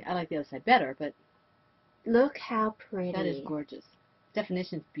looks pretty. I like the other side better, but Look how pretty. that is gorgeous.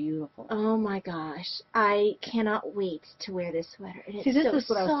 Definition's beautiful. Oh my gosh. I cannot wait to wear this sweater. And See, it's this so is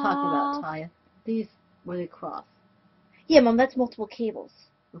what I was talking about, soft. Taya. These, where they cross. Yeah, Mom, that's multiple cables.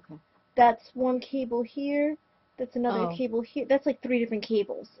 Okay. That's one cable here. That's another Oh. cable here. That's like 3 different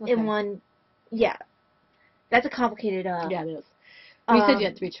cables Okay. in one. Yeah. That's a complicated... Yeah, it is. Well, you said you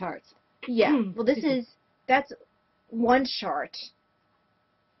had 3 charts. Yeah. Well, Excuse me. that's one chart.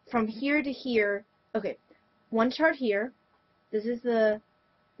 From here to here. Okay. One chart here. This is the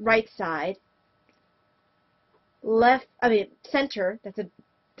right side. Center. That's a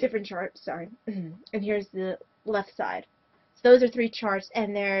different chart. Sorry. And here's the left side. So those are 3 charts,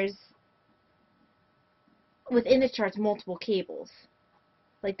 and there's, within the charts, multiple cables.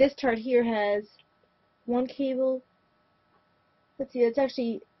 Like this chart here has 1 cable. Let's see, it's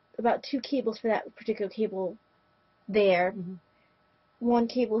actually about 2 cables for that particular cable there. Mm-hmm. 1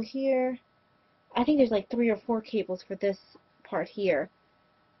 cable here. I think there's like 3 or 4 cables for this part here.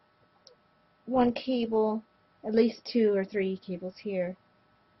 1 cable, at least 2 or 3 cables here,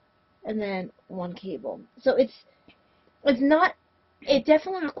 and then 1 cable. So it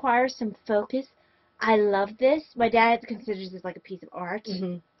definitely requires some focus. I love this. My dad considers this like a piece of art.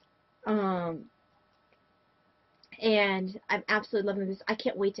 Mm-hmm. And I'm absolutely loving this. I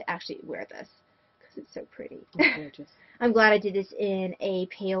can't wait to actually wear this because it's so pretty. It's gorgeous. I'm glad I did this in a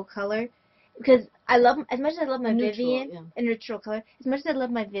pale color because I love, as much as I love my Neutral, Vivian, yeah. a neutral color, as much as I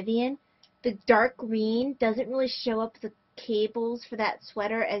love my Vivian, the dark green doesn't really show up the cables for that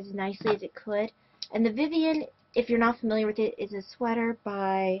sweater as nicely as it could. And the Vivian, if you're not familiar with it, is a sweater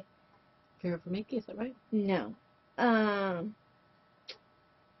by... Vera Verminki, is that right? No.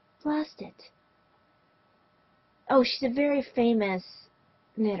 Lost it. Oh, she's a very famous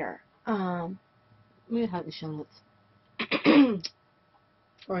knitter. Maybe have it in the show notes.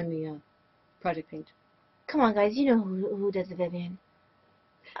 Or in the project page. Come on, guys. You know who does the Vivian.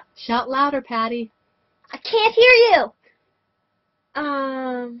 Shout louder, Patty. I can't hear you!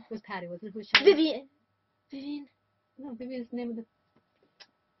 It was Patty, wasn't it? Who was shouting? Vivian. Vivian? No, Vivian's the name of the...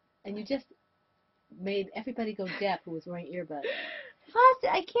 And you just made everybody go deaf who was wearing earbuds. Lost it.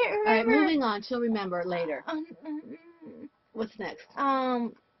 I can't remember. All right, moving on. She'll remember later. What's next?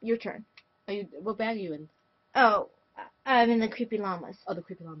 Your turn. Are you? What bag are you in? Oh, I'm in the Creepy Llamas. Oh, the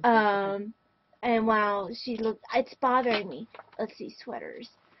Creepy Llama. And wow, it's bothering me. Let's see, sweaters.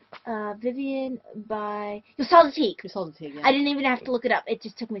 Vivian by Usaldatique. Usaldatique, yeah. I didn't even have to look it up. It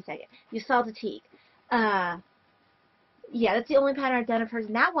just took me a second. Usaldatique. Yeah, that's the only pattern I've done of hers,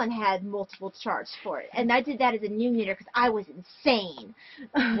 and that one had multiple charts for it. And I did that as a new knitter because I was insane.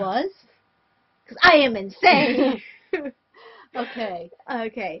 Was? Because I am insane. Okay.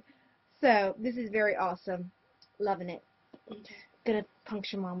 Okay. So, this is very awesome. Loving it. Okay. Gonna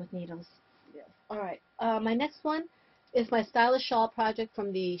puncture Mom with needles. Yes. All right. My next one is my Stylish Shawl project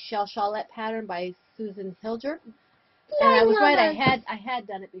from the Shell Shawlette pattern by Susan Hilger. And I was right. I had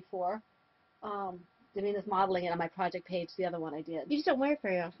done it before. Davina's modeling it on my project page. The other one I did. You just don't wear it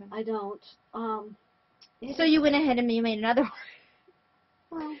very often. I don't. So you went ahead and you made another one.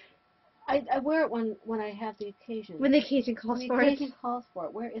 Well, I wear it when I have the occasion. When the occasion calls for it. When the occasion calls for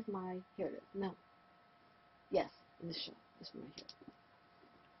it. Where is my... Here it is. No. Yes. In this show. This one right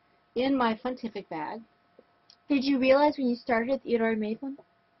here. In my Funtific bag. Did you realize when you started that you'd already made one?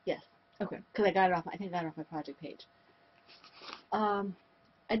 Yes. Okay. Because I got it off. I think I got it off my project page.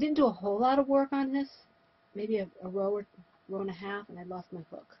 I didn't do a whole lot of work on this. Maybe a row or row and a half, and I lost my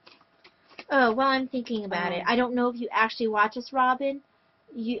hook. Oh, well, I'm thinking about it. I don't know if you actually watch us, Robin.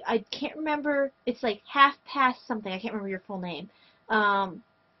 I can't remember. It's like half past something. I can't remember your full name. Of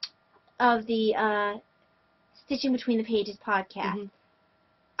the Stitching Between the Pages podcast.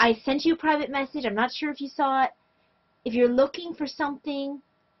 I sent you a private message. I'm not sure if you saw it. If you're looking for something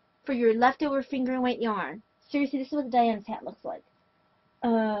for your leftover fingering weight yarn, seriously, this is what the Diana's hat looks like.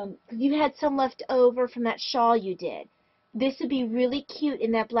 Because you had some left over from that shawl you did. This would be really cute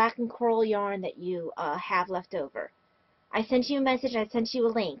in that black and coral yarn that you have left over. I sent you a message. I sent you a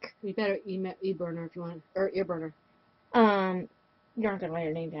link. You better e-burner if you want, or ear-burner. You're not gonna write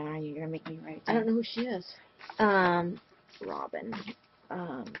her name down, are you? You're gonna make me write it down. I don't know who she is. Robin.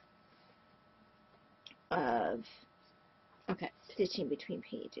 Of Okay. Stitching Between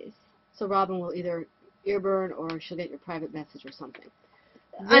Pages. So Robin will either ear-burn or she'll get your private message or something.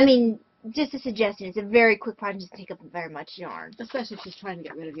 I mean, just a suggestion. It's a very quick project. Doesn't take up very much yarn. Especially if she's trying to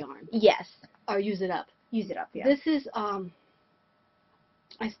get rid of yarn. Yes. Or use it up. Use it up, yeah. This is,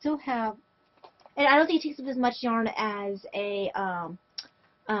 I still have... And I don't think it takes up as much yarn as a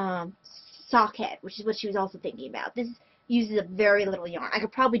sock head, which is what she was also thinking about. This uses up very little yarn. I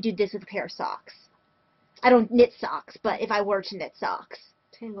could probably do this with a pair of socks. I don't knit socks, but if I were to knit socks.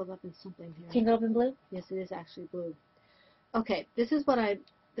 Tangled up in something here. Tangled up in blue? Yes, it is actually blue. Okay, this is what I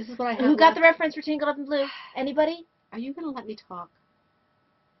have. Who got the reference for Tangled Up in Blue? Anybody? Are you going to let me talk?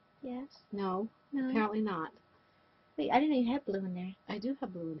 Yes. No. No. Apparently not. Wait, I didn't know you had blue in there. I do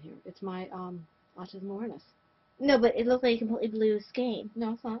have blue in here. It's my autism awareness. No, but it looked like a completely blue skein.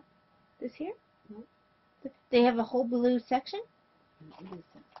 No, it's not. This here? No. They have a whole blue section?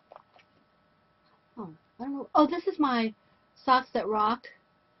 Oh, I don't know. Oh, this is my Socks That Rock.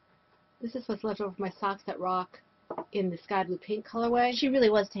 This is what's left over from my Socks That Rock in the sky blue pink colorway. She really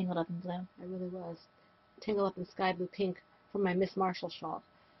was tangled up in blue. I really was. Tangled up in sky blue pink from my Miss Marshall shawl.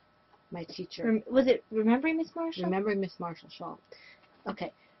 My teacher. Was it Remembering Miss Marshall? Remembering Miss Marshall shawl.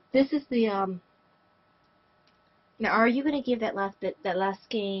 Okay. This is the Now, are you going to give that last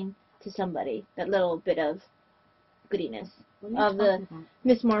skein to somebody? That little bit of goodiness of the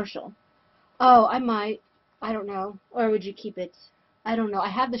Miss Marshall? Oh, I might. I don't know. Or would you keep it? I don't know. I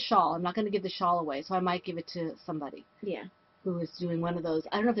have the shawl. I'm not going to give the shawl away, so I might give it to somebody. Yeah. Who is doing one of those.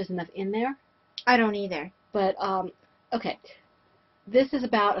 I don't know if there's enough in there. I don't either. But, okay. This is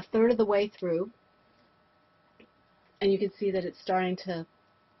about a third of the way through. And you can see that it's starting to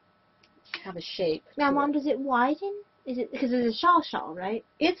have a shape. Now, Mom, does it widen? Is it because it's a shawl, right?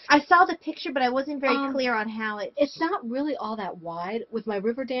 I saw the picture, but I wasn't very clear on how it. It's not really all that wide. With my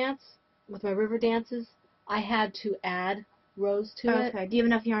river dances, I had to add rows to it. Okay. Do you have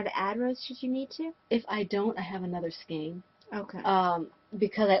enough yarn to add rows should you need to? If I don't, I have another skein. Okay.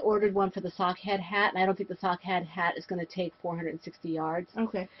 Because I ordered one for the sock head hat, and I don't think the sock head hat is going to take 460 yards.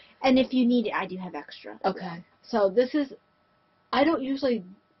 Okay. And if you need it, I do have extra. Okay. So this is, I don't usually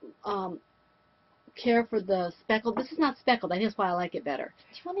care for the speckled. This is not speckled. I think that's why I like it better.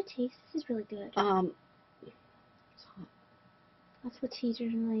 Do you want to taste? This is really good. That's what tea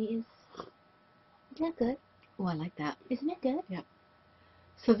generally is. Isn't that good? Oh, I like that. Isn't it good? Yeah.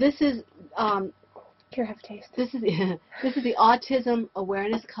 So this is Here, have a taste. this is the autism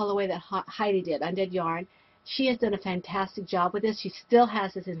awareness colorway that Heidi did on Dead Yarn. She has done a fantastic job with this. She still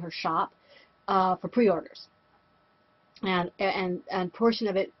has this in her shop for pre-orders, and portion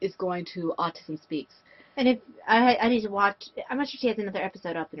of it is going to Autism Speaks. And if I need to watch, I'm not sure she has another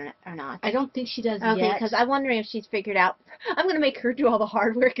episode up or not. I don't think she does yet. Okay, because I'm wondering if she's figured out. I'm going to make her do all the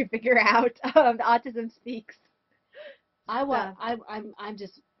hard work and figure out the Autism Speaks.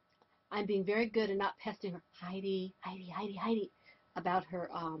 I'm being very good and not pestering her. Heidi, about her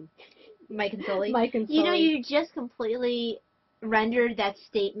Mike and Sully. Mike and Sully. You know, you just completely rendered that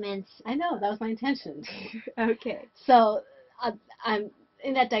statement. I know, that was my intention. Okay. So I'm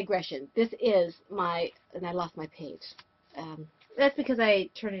in that digression. This is my, and I lost my page. That's because I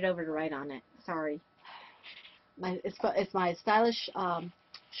turned it over to write on it. Sorry. It's my stylish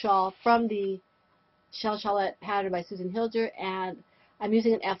shawl from the Shell Shawlette pattern by Susan Hilger, and I'm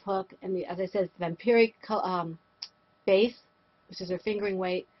using an F hook, and as I said, it's the Vampiric base, which is her fingering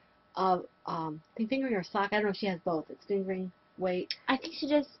weight of, I think fingering or sock. I don't know if she has both. It's fingering weight. I think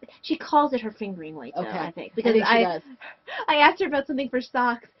she calls it her fingering weight, though, okay. I think. Because she does. I asked her about something for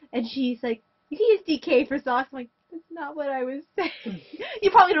socks, and she's like, you can use DK for socks. I'm like, that's not what I was saying.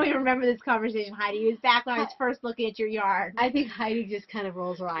 You probably don't even remember this conversation, Heidi. It was back when I was first looking at your yarn. I think Heidi just kind of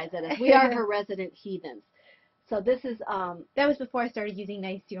rolls her eyes at us. We are her resident heathens. So this is, that was before I started using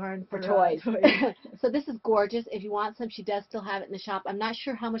nice yarn for toys. So this is gorgeous. If you want some, she does still have it in the shop. I'm not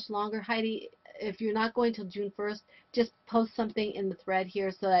sure how much longer, Heidi. If you're not going till June 1st, just post something in the thread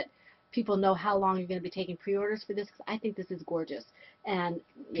here so that people know how long you're going to be taking pre-orders for this, because I think this is gorgeous. And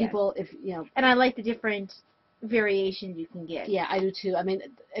people, if, you know. And I like the different variations you can get. Yeah, I do too. I mean,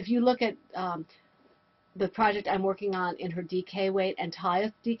 if you look at the project I'm working on in her DK weight and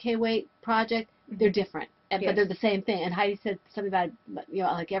Talia's DK weight project, they're different, but they're the same thing. And Heidi said something about,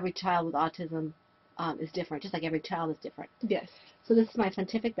 like every child with autism is different, just like every child is different. Yes. So this is my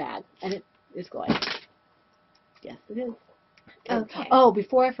scientific bag, and it is going. Yes, it is. Okay. Oh,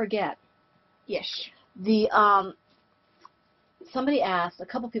 before I forget. Yes. The somebody asked, a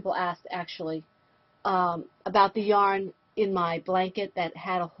couple people asked actually, about the yarn in my blanket that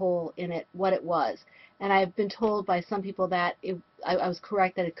had a hole in it, what it was. And I've been told by some people that I was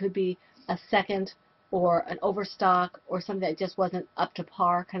correct, that it could be a second or an overstock or something that just wasn't up to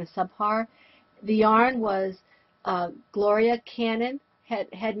par, kind of subpar. The yarn was Gloria Cannon,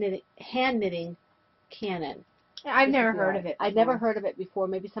 hand knitting Cannon. I've never heard of it before. I've never heard of it before.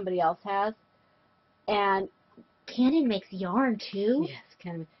 Maybe somebody else has. And Cannon makes yarn too? yes,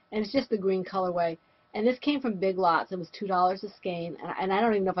 Cannon. And it's just the green colorway. And this came from Big Lots. It was $2 a skein, and I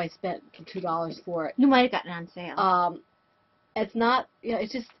don't even know if I spent $2 for it. You might have gotten it on sale. It's not,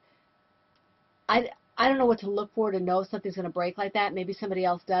 it's just, I don't know what to look for to know if something's going to break like that. Maybe somebody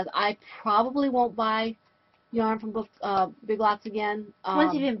else does. I probably won't buy yarn from Big Lots again.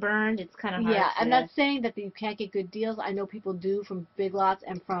 Once you've been burned, it's kind of hard. Yeah, I'm not saying that you can't get good deals. I know people do from Big Lots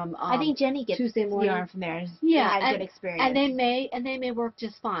and from I think Jenny gets Tuesday morning yarn from there. Yeah, had a good experience. And they may work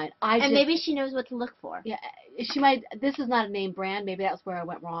just fine. Maybe she knows what to look for. Yeah, she might. This is not a name brand. Maybe that's where I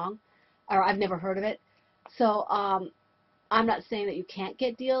went wrong, or I've never heard of it. So I'm not saying that you can't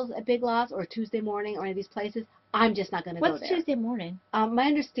get deals at Big Lots or Tuesday morning or any of these places. I'm just not going to go there. What's Tuesday morning? My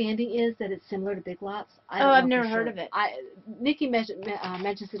understanding is that it's similar to Big Lots. I've never heard of it. Nikki mentions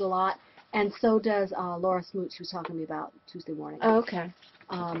it a lot, and so does Laura Smoot. She was talking to me about Tuesday morning. Oh, okay.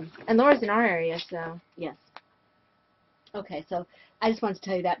 And Laura's in our area, so. Yes. Okay, so I just wanted to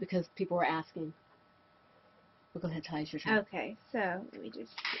tell you that because people were asking. Well, go ahead, Ty, it's your turn. Okay, so let me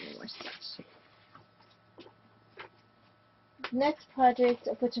just do more stitch. Next project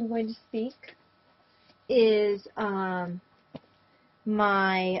of which I'm going to speak is my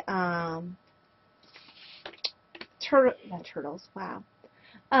turtles. Wow,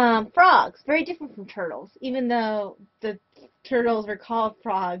 frogs. Very different from turtles, even though the turtles were called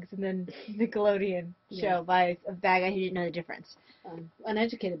frogs in the Nickelodeon show by a bad guy who didn't know the difference.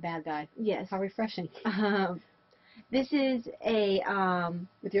 Uneducated bad guy. Yes. How refreshing. This is a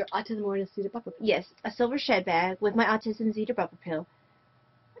with your autism or Zeta bubble pill. Yes, a silver shed bag with my autism Zeta bubble pill.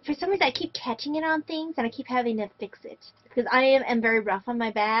 For some reason, I keep catching it on things, and I keep having to fix it because I am very rough on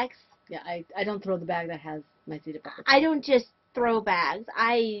my bags. Yeah, I don't throw the bag that has my Zeta bubble pill. I don't just throw bags.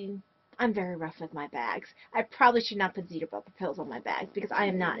 I'm very rough with my bags. I probably should not put Zeta bubble pills on my bags because I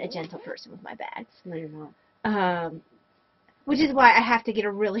am not a gentle person with my bags. No, you're not. Which is why I have to get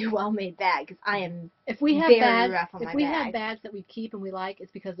a really well-made bag because I am very rough on my bags. If we have bags that we keep and we like,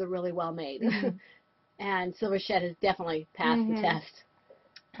 it's because they're really well made. And Silver Shed has definitely passed the test.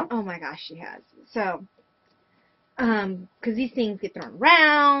 Oh my gosh, she has. So, because these things get thrown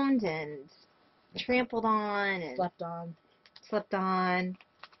around and trampled on and slept on,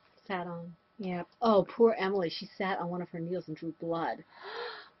 sat on. Yep. Oh, poor Emily. She sat on one of her needles and drew blood.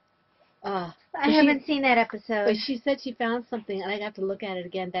 I haven't seen that episode. But she said she found something, and I'd have to look at it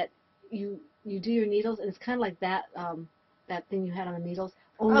again, that you do your needles, and it's kind of like that that thing you had on the needles.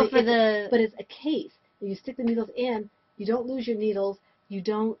 Only but it's a case. You stick the needles in. You don't lose your needles. You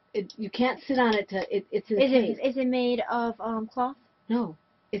can't sit on it it's in a case. Is it made of cloth? No.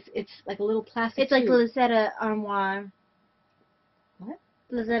 It's like a little plastic It's like the Lucetta Armoire. What?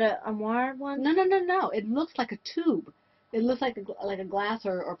 Lucetta Armoire one? No. It looks like a tube. It looks like a glass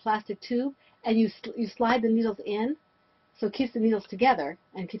or plastic tube, and you slide the needles in, so it keeps the needles together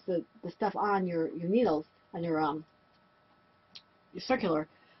and keeps the stuff on your needles, on your circular.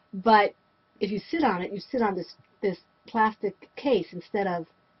 But if you sit on it, you sit on this plastic case instead of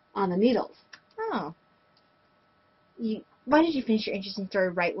on the needles. Oh. Why did you finish your interesting story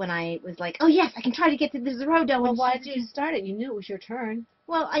right when I was like, oh yes, I can try to get to this row done? Well, why did you start it? You knew it was your turn.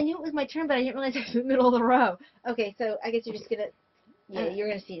 Well, I knew it was my turn, but I didn't realize it was in the middle of the row. Okay, so I guess you're just going to, you're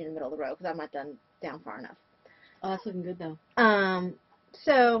going to see it in the middle of the row because I'm not done down far enough. Oh, that's looking good, though.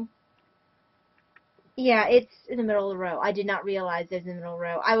 So, yeah, it's in the middle of the row. I did not realize it was in the middle of the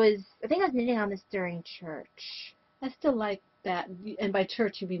row. I think I was knitting on this during church. I still like that, and by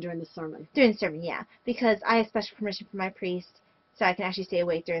church you mean during the sermon. During the sermon, yeah, because I have special permission from my priest, so I can actually stay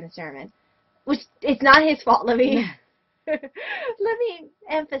awake during the sermon. Which, it's not his fault, let me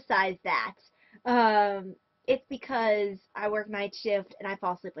emphasize that. It's because I work night shift and I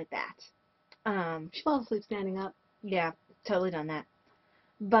fall asleep like that. She falls asleep standing up. Yeah, totally done that.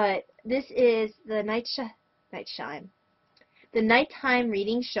 But this is the the nighttime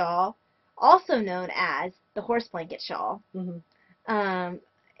reading shawl, also known as the horse blanket shawl. Mm-hmm.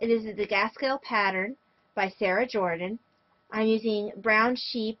 It is the Gaskell pattern by Sarah Jordan. I'm using brown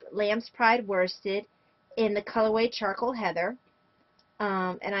sheep lamb's pride worsted in the colorway charcoal heather.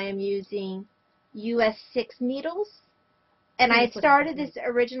 And I am using US 6 needles. And I had started this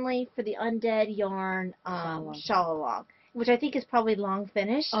originally for the Undead Yarn shawl along, which I think is probably long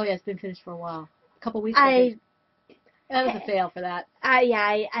finished. Oh yeah, it's been finished for a while. A couple weeks ago. That was a fail for that.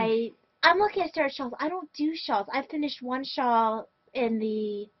 I'm looking at started shawls. I don't do shawls. I've finished one shawl in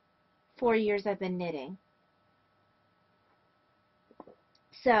the 4 years I've been knitting.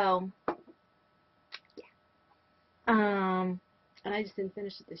 So, yeah. And I just didn't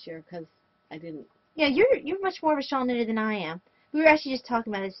finish it this year because I didn't. Yeah, you're much more of a shawl knitter than I am. We were actually just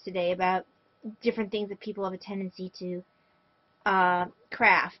talking about this today, about different things that people have a tendency to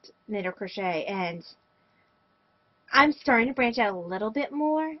craft, knit or crochet, and I'm starting to branch out a little bit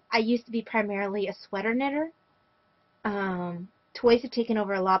more. I used to be primarily a sweater knitter. Toys have taken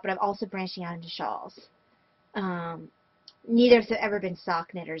over a lot, but I'm also branching out into shawls. Neither of us have ever been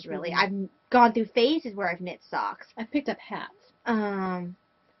sock knitters, really. Mm-hmm. I've gone through phases where I've knit socks. I've picked up hats. And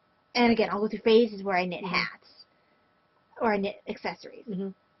again, I'll go through phases where I knit Mm-hmm. hats or I knit accessories. Mm-hmm.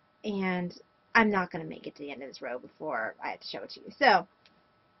 And I'm not going to make it to the end of this row before I have to show it to you. So,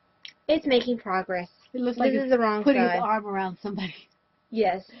 it's making progress. It looks like this is the wrong putting side. his arm around somebody.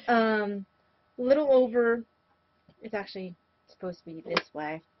 Yes. A little over. It's actually supposed to be this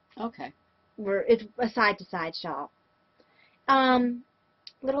way. Okay. It's a side-to-side shawl. A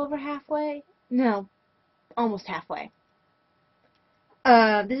little over halfway. No, almost halfway.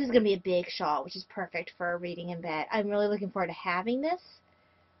 This is going to be a big shawl, which is perfect for reading in bed. I'm really looking forward to having this.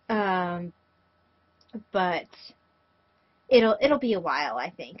 But it'll be a while, I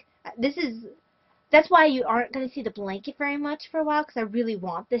think. That's why you aren't going to see the blanket very much for a while, because I really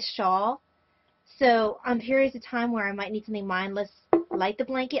want this shawl. So on periods of time where I might need something mindless like the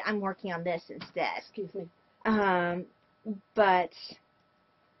blanket, I'm working on this instead. Excuse me. But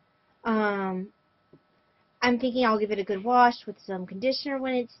I'm thinking I'll give it a good wash with some conditioner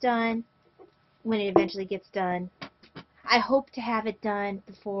when it's done, when it eventually gets done. I hope to have it done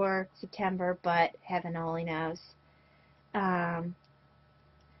before September, but heaven only knows.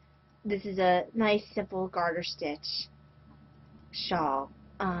 This is a nice, simple garter stitch shawl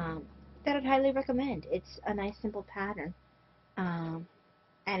that I'd highly recommend. It's a nice, simple pattern, and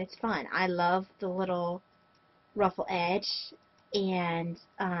it's fun. I love the little ruffle edge and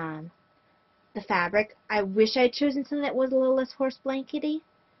the fabric. I wish I had chosen something that was a little less horse blankety.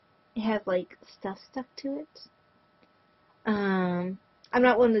 It has like stuff stuck to it. I'm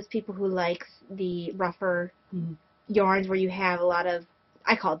not one of those people who likes the rougher yarns where you have a lot of,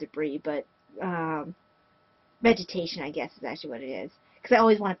 I call it debris, but vegetation, I guess, is actually what it is. Because I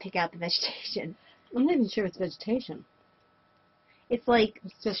always want to pick out the vegetation. I'm not even sure it's vegetation. It's like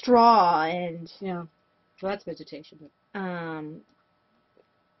it's just straw and yeah, well, that's vegetation.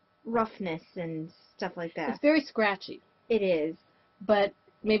 Roughness and stuff like that. It's very scratchy. It is, but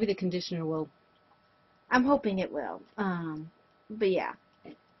maybe the conditioner will. I'm hoping it will. But yeah,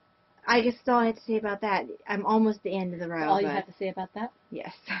 I guess that's all I have to say about that. I'm almost at the end of the row. All you have to say about that?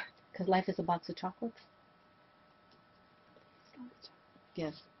 Yes. Because life is a box of chocolates.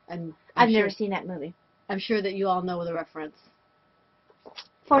 Yes, and I've never seen that movie. I'm sure that you all know the reference.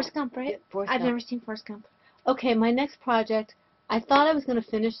 Forrest Gump, right? Yeah, Forrest I've Gump. never seen Forrest Gump. Okay, my next project, I thought I was going to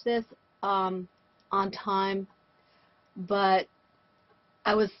finish this on time, but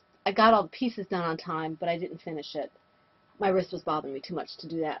I got all the pieces done on time, but I didn't finish it. My wrist was bothering me too much to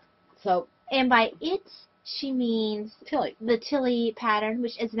do that. So, and by it, she means Tilly. The Tilly pattern,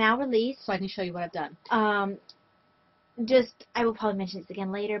 which is now released. So I can show you what I've done. I will probably mention this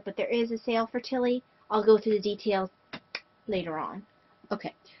again later, but there is a sale for Tilly. I'll go through the details later on.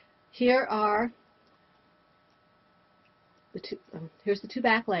 Okay. Here are the two. Here's the two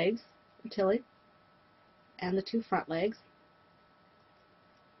back legs for Tilly, and the two front legs.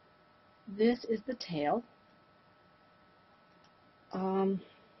 This is the tail.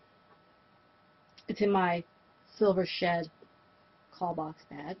 It's in my Silver Shed call box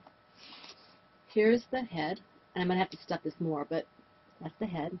bag. Here's the head, and I'm gonna have to stuff this more, but that's the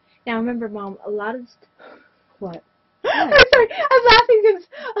head. Now remember, Mom, a lot of What? I'm sorry, I'm laughing because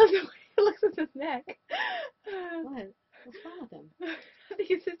of the way it looks at his neck. What? What's wrong with him? I think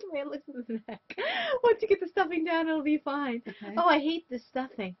it's just the way it looks at his neck. Once you get the stuffing down, it'll be fine. Okay. Oh, I hate this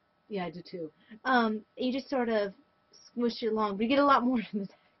stuffing. Yeah, I do too. You just sort of squish it along, but you get a lot more in the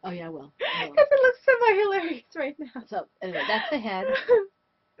neck. Oh yeah, I will. Because it looks so hilarious right now. So anyway, that's the head.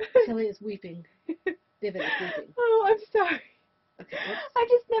 Tilly is weeping. Vivid is weeping. Oh, I'm sorry. Okay, oops. I've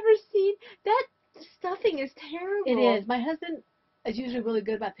just never seen that. Stuffing is terrible. It is. My husband is usually really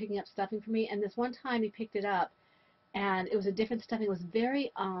good about picking up stuffing for me, and this one time he picked it up, and it was a different stuffing. It was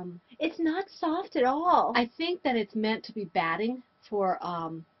very, It's not soft at all. I think that it's meant to be batting for,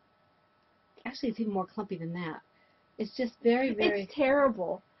 actually it's even more clumpy than that. It's just very, very... It's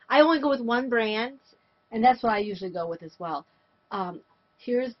terrible. I only go with one brand. And that's what I usually go with as well.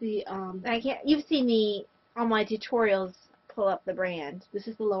 Here's the... I can't. You've seen me on my tutorials pull up the brand. This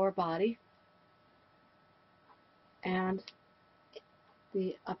is the lower body. And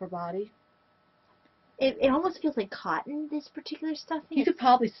the upper body. It almost feels like cotton, this particular stuffing. You could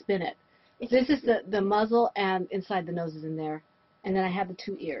probably spin it. This is the muzzle, and inside the nose is in there. And then I have the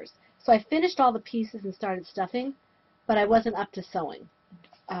 2 ears. So I finished all the pieces and started stuffing, but I wasn't up to sewing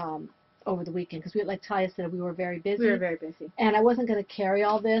over the weekend because, like Talia said, we were very busy. We were very busy. And I wasn't going to carry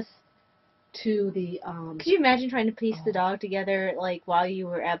all this to the... Could you imagine trying to piece the dog together, like, while you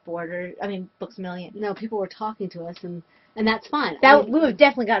were at Books A Million? No, people were talking to us, and that's fine. We would have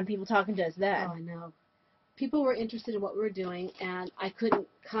definitely gotten people talking to us then. Oh, I know. People were interested in what we were doing, and I couldn't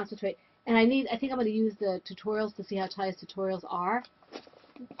concentrate. And I think I'm going to use the tutorials to see how Talia's tutorials are.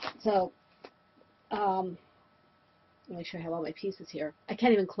 So, let me make sure I have all my pieces here. I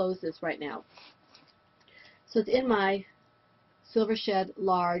can't even close this right now. So it's in my Silver Shed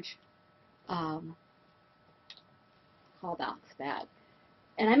large call box bag.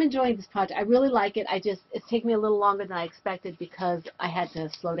 And I'm enjoying this project. I really like it. It's taken me a little longer than I expected because I had to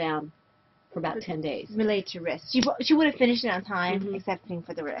slow down for about 10 days. Related to wrist. She would have finished it on time, excepting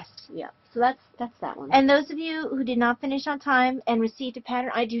for the wrist. Yeah. So that's that one. And those of you who did not finish on time and received a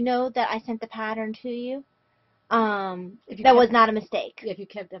pattern, I do know that I sent the pattern to you. That was not a mistake. Yeah, if you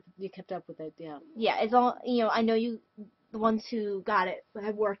kept up with it, yeah. Yeah, it's all, I know you, the ones who got it,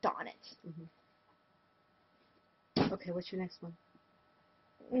 have worked on it. Okay, what's your next one?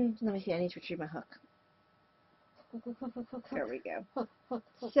 Let me see, I need to retrieve my hook. There we go. Hook.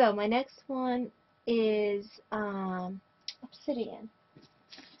 So my next one is obsidian.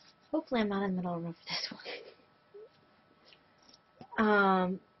 Hopefully I'm not in the middle of this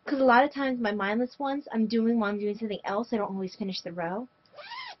one. Because a lot of times my mindless ones, I'm doing something else. I don't always finish the row.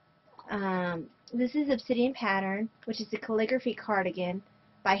 This is Obsidian Pattern, which is a calligraphy cardigan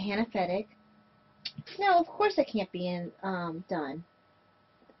by Hannah Fettig. No, of course I can't be done.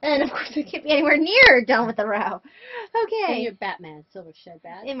 And, of course, I can't be anywhere near done with the row. Okay. In your Batman Silver Shed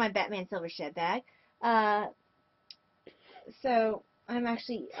bag. In my Batman Silver Shed bag. So, I'm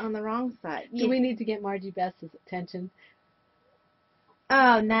actually on the wrong side. Do we need to get Margie Best's attention?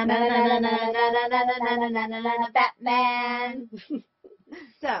 Oh, Batman.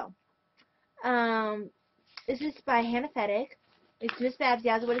 So, this is by Hannah Fettig. It's Miss Babs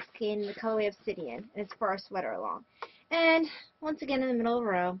Yazwood Skin in the colorway Obsidian, and it's for our sweater along. And once again in the middle of the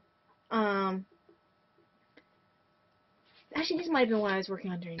row, actually this might have been when I was working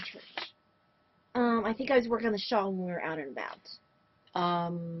on during church. I think I was working on the shawl when we were out and about.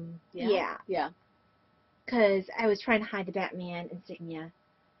 Yeah. Because I was trying to hide the Batman insignia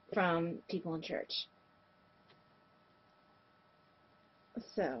from people in church.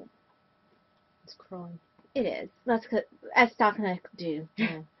 So. It's crawling. It is. That's not gonna do.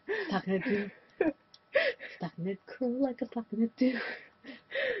 Yeah. It's not gonna do. It's not gonna curl like it's not gonna do.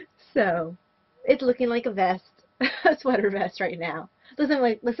 So, it's looking like a vest, a sweater vest right now.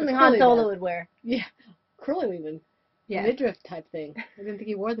 Listen, something Han Solo would wear. Yeah, curly even. Yeah, midriff type thing. I didn't think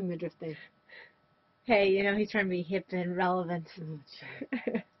he wore the midriff thing. Hey, he's trying to be hip and relevant.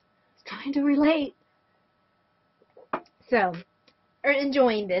 He's trying to relate. So,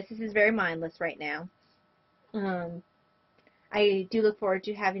 enjoying this. This is very mindless right now. I do look forward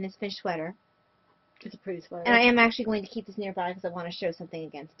to having this finished sweater. It's a pretty sweater. And I am actually going to keep this nearby because I want to show something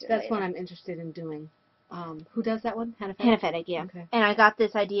against it. That's what I'm interested in doing. Who does that one? Hannah Fettig? Hannah Fettig, yeah. Okay. And I got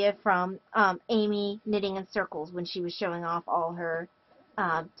this idea from Amy Knitting in Circles when she was showing off all her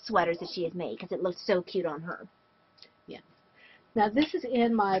sweaters that she has made because it looked so cute on her. Yeah. Now this is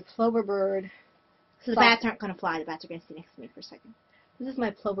in my Plover Bird. So the bats aren't going to fly. The bats are going to stay next to me for a second. This is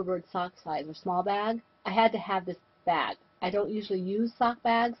my Plover Bird sock size or small bag. I had to have this bag. I don't usually use sock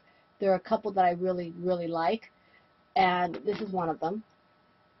bags. There are a couple that I really, really like, and this is one of them.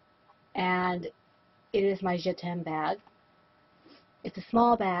 And it is my Je t'aime bag. It's a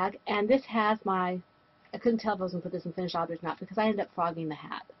small bag, and this has my, I couldn't tell if I was going to put this in finished objects or not because I ended up frogging the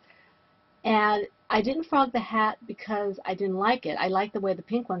hat. And I didn't frog the hat because I didn't like it. I liked the way the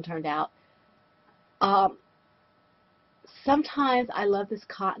pink one turned out. Sometimes I love this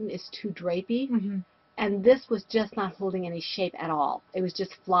cotton. It's too drapey. And this was just not holding any shape at all. It was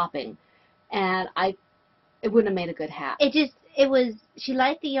just flopping. And it wouldn't have made a good hat. It just, she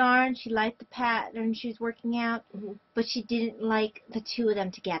liked the yarn, she liked the pattern she was working out, but she didn't like the two of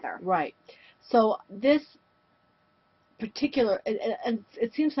them together. Right. So this particular, and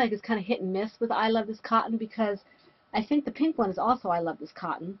it seems like it's kind of hit and miss with I Love This Cotton, because I think the pink one is also I Love This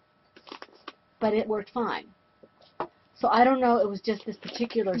Cotton, but it worked fine. So I don't know, it was just this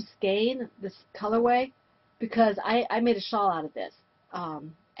particular skein, this colorway, because I made a shawl out of this,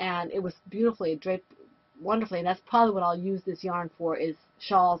 and it was beautifully draped wonderfully, and that's probably what I'll use this yarn for, is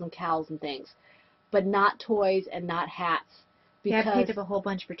shawls and cowls and things, but not toys and not hats. Because I picked up a whole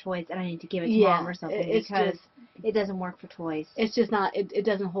bunch for toys, and I need to give it to Mom or something, because it doesn't work for toys. It's just not, it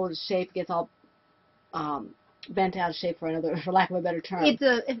doesn't hold its shape, it gets all bent out of shape, for lack of a better term.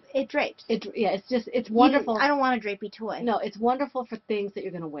 It drapes. It's wonderful. I don't want a drapey toy. No, it's wonderful for things that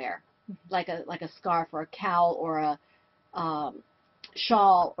you're going to wear, like a scarf or a cowl or a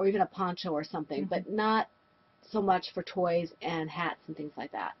shawl or even a poncho or something, but not so much for toys and hats and things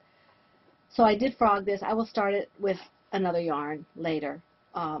like that. So I did frog this. I will start it with another yarn later,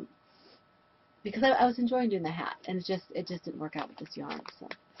 because I was enjoying doing the hat, and it just didn't work out with this yarn. So.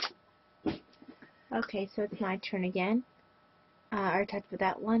 Okay, so it's my turn again. I already talked about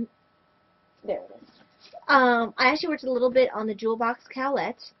that one. There it is. I actually worked a little bit on the Jewel Box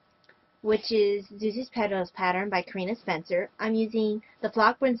Cowlette, which is Zuzu's Petals pattern by Karina Spencer. I'm using the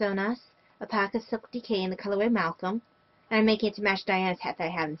Flock Bronzonas, a pack of Silk Decay in the colorway Malcolm, and I'm making it to match Diana's hat that I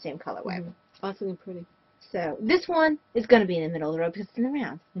have in the same colorway. That's looking pretty. So this one is going to be in the middle of the road because it's in the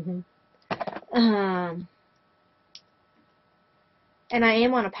round. And I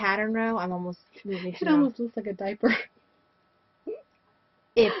am on a pattern row. I'm almost moving to It almost looks like a diaper.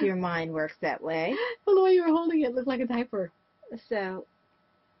 If your mind works that way. Well, the way you were holding it looked like a diaper. So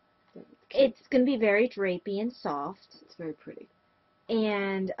it's going to be very drapey and soft. It's very pretty.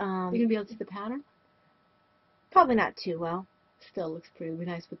 And you're going to be able to see the pattern? Probably not too well. Still looks pretty. It'll be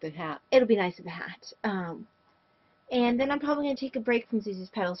nice with the hat. It'll be nice with the hat. And then I'm probably going to take a break from Zuzu's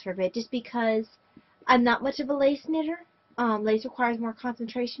Petals for a bit, just because I'm not much of a lace knitter. Lace requires more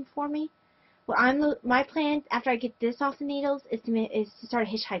concentration for me. Well, my plan after I get this off the needles is to start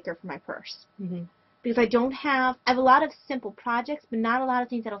a hitchhiker for my purse. Because I have a lot of simple projects, but not a lot of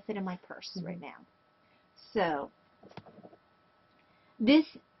things that'll fit in my purse right now. So this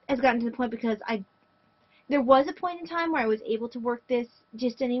has gotten to the point because there was a point in time where I was able to work this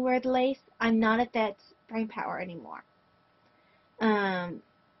just anywhere the lace. I'm not at that brain power anymore.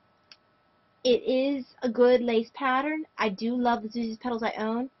 It is a good lace pattern. I do love the Zuzu's Petals I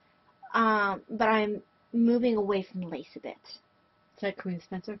own, but I'm moving away from the lace a bit. Is that Karina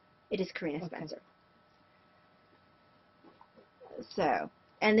Spencer? It is Karina Spencer. So,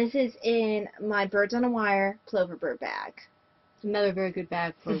 and this is in my Birds on a Wire Plover Bird bag. It's another very good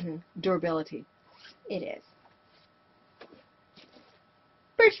bag for durability. It is.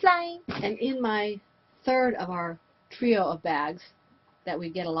 Birds flying. And in my third of our trio of bags that we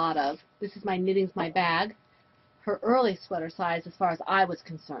get a lot of, this is my Knitting's My Bag, her early sweater size as far as I was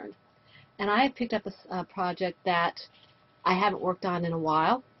concerned. And I have picked up a project that I haven't worked on in a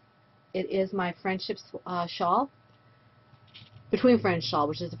while. It is my Friendship Shawl, Between Friends Shawl,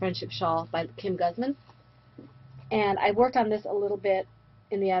 which is a Friendship Shawl by Kim Guzman. And I worked on this a little bit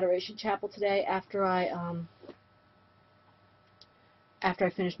in the Adoration Chapel today after I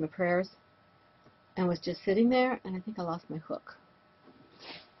finished my prayers, and was just sitting there, and I think I lost my hook.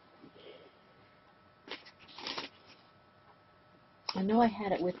 I know I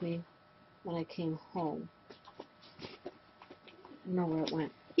had it with me when I came home. I don't know where it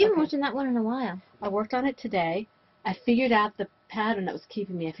went. You haven't worked on that one in a while. I worked on it today. I figured out the pattern that was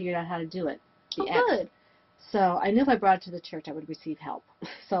keeping me. I figured out how to do it. Good. So I knew if I brought it to the church I would receive help.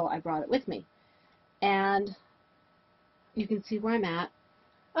 So I brought it with me. And you can see where I'm at.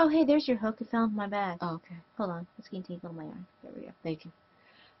 Oh, hey, there's your hook. It fell into my bag. Oh, okay. Hold on. Let's get take on my yarn. There we go. Thank you.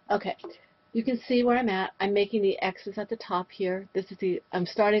 Okay. You can see where I'm at. I'm making the X's at the top here. I'm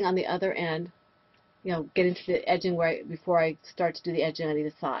starting on the other end, getting to the edging before I start to do the edging on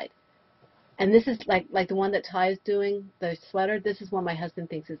either side. And this is like the one that Ty's doing, the sweater. This is one my husband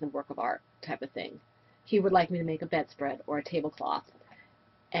thinks is a work of art type of thing. He would like me to make a bedspread or a tablecloth.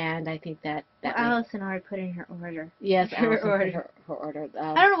 And I think that Allison already put in her order. Yes, her Allison order. Put her order.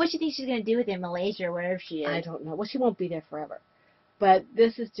 I don't know what she thinks she's going to do with it in Malaysia or wherever she is. I don't know. Well, she won't be there forever. But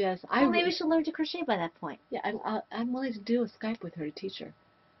this is just... Well, maybe she'll learn to crochet by that point. Yeah, I'm willing to do a Skype with her to teach her.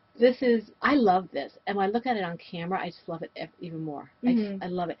 I love this. And when I look at it on camera, I just love it even more. I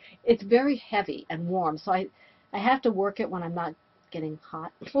love it. It's very heavy and warm, so I have to work it when I'm not getting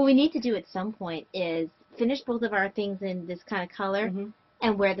hot. What we need to do at some point is finish both of our things in this kind of color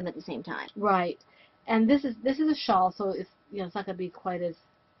and wear them at the same time. Right. And this is a shawl, so it's not going to be quite as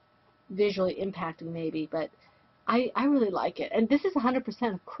visually impacting maybe, but I really like it. And this is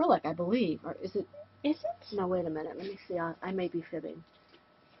 100% acrylic, I believe. Or is it? Is it? No, wait a minute. Let me see. I may be fibbing.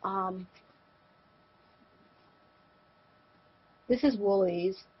 This is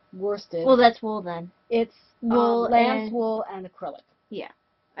Woolies worsted. Well, that's wool then. It's Wool lamb's and wool and acrylic. yeah.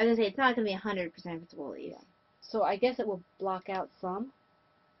 I was gonna say it's not gonna be 100% if it's wool. Yeah. So I guess it will block out some.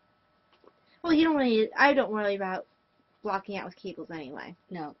 Well, you don't really. I don't worry about blocking out with cables anyway.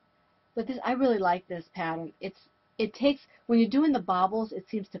 No, but this I really like this pattern. It takes when you're doing the bobbles, it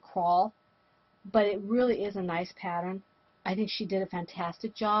seems to crawl, but it really is a nice pattern. I think she did a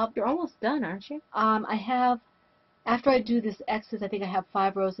fantastic job. You're almost done, aren't you? I have, after I do this X's, I think I have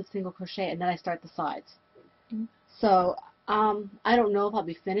 5 rows of single crochet, and then I start the sides. Mm-hmm. So I don't know if I'll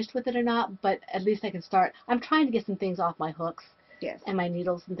be finished with it or not, but at least I can start. I'm trying to get some things off my hooks. Yes. And my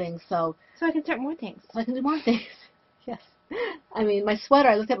needles and things, so I can start more things. I can do more things. Yes. I mean, my sweater,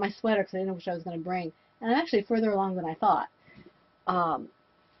 I looked at my sweater because I didn't know which I was going to bring, and I'm actually further along than I thought.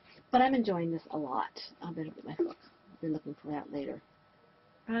 But I'm enjoying this a lot. I better get my hook. I've been looking for that later.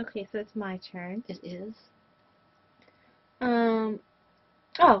 Okay, so it's my turn. It is. Oh,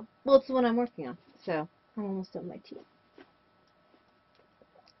 well, it's the one I'm working on, so I'm almost done with my tea.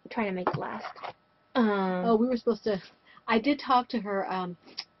 I'm trying to make it last. Oh, we were supposed to. I did talk to her.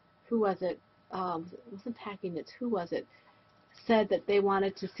 Who was it? It wasn't Packing Knits. Who was it? Said that they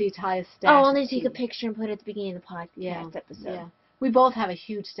wanted to see Taya's stash. Oh, I'll need of to take tea. a picture and put it at the beginning of the podcast episode. Yeah. We both have a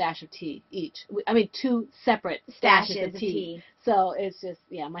huge stash of tea each. I mean, 2 separate stashes of tea. So it's just,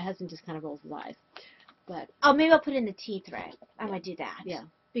 yeah, my husband just kind of rolls his eyes. But oh, maybe I'll put it in the tea thread. I might do that. Yeah.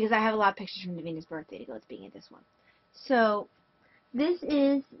 Because I have a lot of pictures from Davina's birthday to go with being at this one. So, this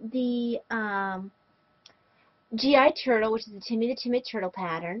is the GI Turtle, which is the Timmy the Timid Turtle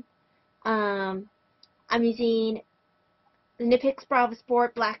pattern. I'm using the Knit Picks Brava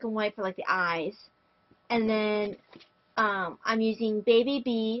Sport black and white for like the eyes. And then I'm using Baby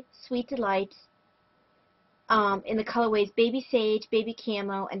Bee Sweet Delight in the colorways Baby Sage, Baby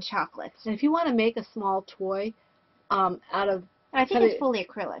Camo, and Chocolate. and if you want to make a small toy out of... I think it's fully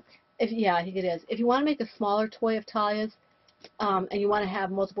acrylic. Yeah, I think it is. If you want to make a smaller toy of Taya's, and you want to have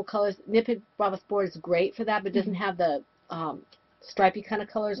multiple colors, Knit Picks Brava Sport is great for that, but it doesn't have the stripy kind of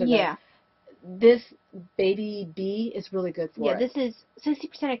colors. Or yeah. This Baby Bee is really good for it. Yeah, this is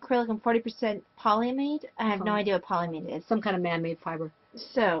 60% acrylic and 40% polyamide. I have no idea what polyamide is. Some kind of man-made fiber.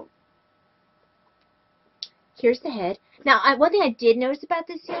 So, here's the head. Now, one thing I did notice about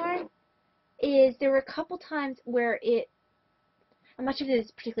this yarn is there were a couple times where I'm not sure if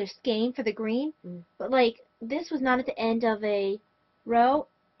it's a particular skein for the green, but like this was not at the end of a row,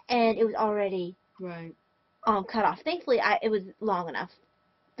 and it was already cut off. Thankfully, it was long enough,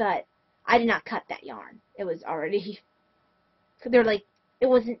 but I did not cut that yarn. It was already. They're like it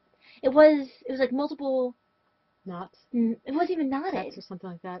was like multiple knots. It wasn't even knotted. Cuts or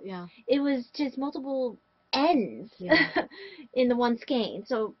something like that. Yeah. It was just multiple ends in the one skein.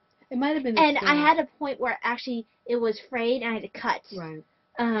 So it might have been. And I had a point where actually it was frayed and I had to cut. Right.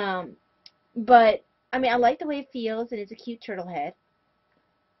 But I mean, I like the way it feels, and it's a cute turtle head.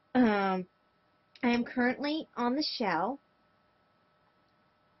 I am currently on the shell.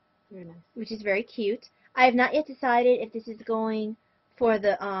 Very nice. Which is very cute. I have not yet decided if this is going for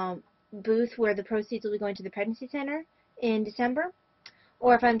the booth where the proceeds will be going to the pregnancy center in December,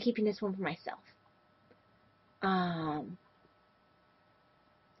 or if I'm keeping this one for myself.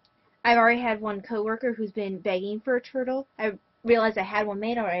 I've already had one coworker who's been begging for a turtle. I realized I had one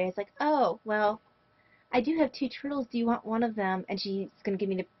made already. I was like, oh, well, I do have 2 turtles. Do you want one of them? And she's going to give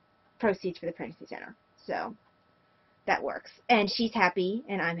me the proceeds for the pregnancy center. So that works. And she's happy,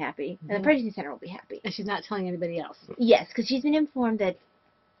 and I'm happy, and the pregnancy center will be happy. And she's not telling anybody else. Yes, because she's been informed that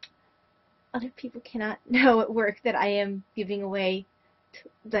other people cannot know at work that I am giving away,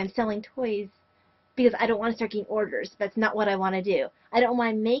 that I'm selling toys, because I don't want to start getting orders. That's not what I want to do. I don't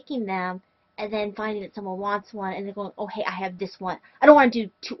mind making them and then finding that someone wants one and then going, oh, hey, I have this one. I don't want to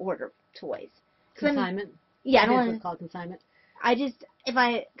do 2-order toys. Consignment? Yeah, I don't want to. It's called consignment. Because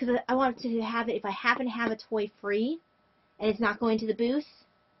I want to have it, if I happen to have a toy free and it's not going to the booth,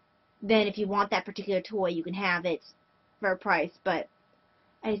 then if you want that particular toy, you can have it for a price. But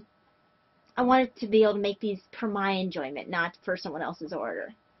I wanted to be able to make these for my enjoyment, not for someone else's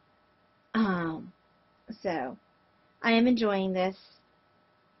order. So I am enjoying this.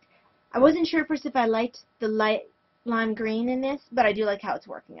 I wasn't sure first if I liked the light lime green in this, but I do like how it's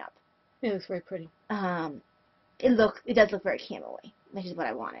working up. It looks very pretty. It does look very camo-y, which is what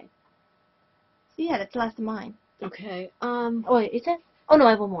I wanted. So yeah, that's the last of mine. Okay. Oh wait, is that? Oh no,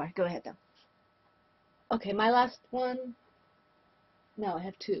 I have one more. Go ahead though. Okay, my last one No, I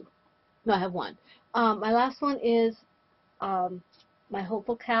have two. No, I have one. My last one is my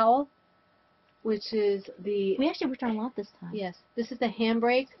Hopeful Cowl, which is the... We actually worked on a lot this time. Yes, this is the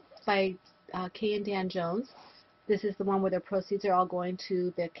Handbrake by Kay and Dan Jones. This is the one where their proceeds are all going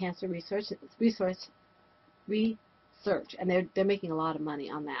to the cancer research, and they're making a lot of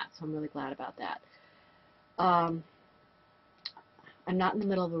money on that, so I'm really glad about that. I'm not in the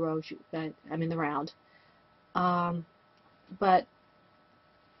middle of the row, I'm in the round. But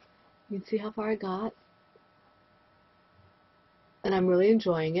you can see how far I got, and I'm really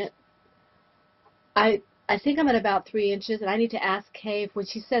enjoying it. I think I'm at about 3 inches, and I need to ask Kay if when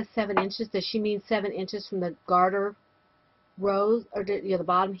she says 7 inches, does she mean 7 inches from the garter rows, or the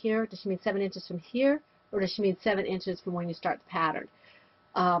bottom here? Does she mean 7 inches from here, or does she mean 7 inches from when you start the pattern?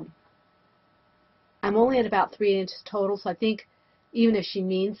 I'm only at about 3 inches total, so I think even if she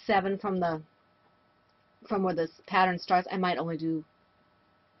means 7 from where this pattern starts, I might only do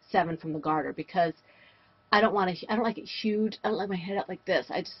 7 from the garter, because I don't like it huge. I don't like my head up like this.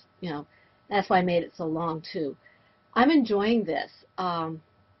 I just, that's why I made it so long too. I'm enjoying this.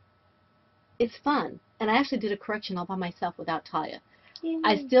 It's fun, and I actually did a correction all by myself without Talia. Yay.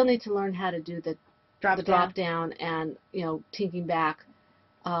 I still need to learn how to do the drop down and tinking back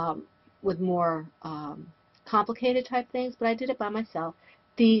with more complicated type things, but I did it by myself.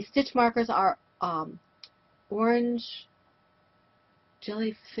 The stitch markers are orange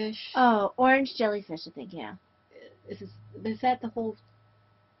jellyfish. Oh, orange jellyfish, I think, yeah. Is that the whole?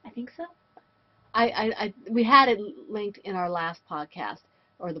 I think so. We had it linked in our last podcast,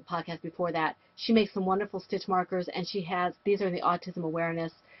 or the podcast before that. She makes some wonderful stitch markers, and these are the autism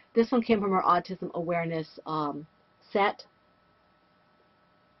awareness. This one came from her autism awareness set,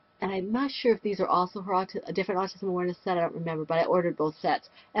 and I'm not sure if these are also a different autism awareness set. I don't remember, but I ordered both sets,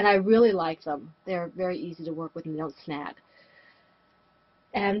 and I really like them. They're very easy to work with, and they don't snag.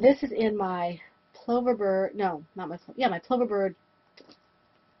 And this is in my Ploverbird, no, not my Ploverbird,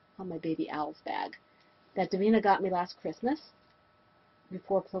 on my baby owl's bag that Davina got me last Christmas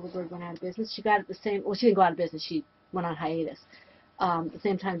before Ploverbird went out of business. She got it she didn't go out of business, she went on hiatus. The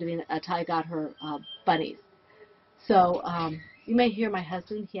same time Ty got her bunnies. So you may hear my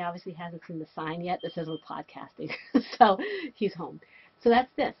husband. He obviously hasn't seen the sign yet that says we're podcasting. So he's home. So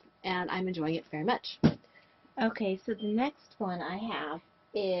that's this, and I'm enjoying it very much. Okay, so the next one I have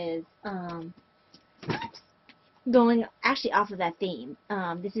is going actually off of that theme.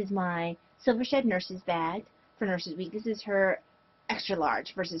 This is my Silver Shed Nurses bag for Nurses Week. This is her extra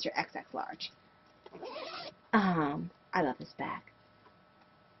large versus her XX large. I love this bag.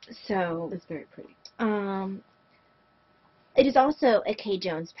 So It's very pretty. it is also a Kay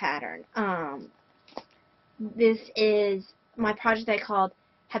Jones pattern. This is my project I called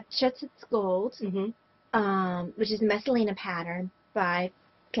Hatchet's Gold, which is a Messalina pattern by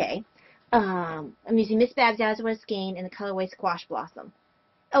Kay. I'm using Miss Babs Azawad Skein in the colorway Squash Blossom.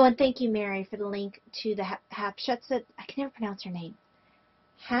 Oh, and thank you, Mary, for the link to the Hatshepsut. I can never pronounce her name.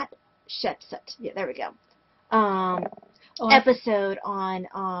 Hatshepsut. Yeah, there we go. Episode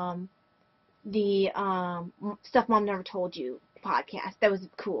on the Stuff Mom Never Told You podcast. That was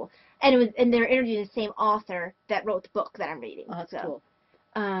cool. And they're interviewing the same author that wrote the book that I'm reading. Oh, that's cool.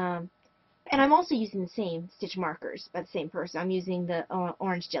 And I'm also using the same stitch markers by the same person. I'm using the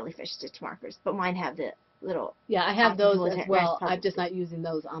orange jellyfish stitch markers, but mine have the little... Yeah, I have those as well. I'm just not using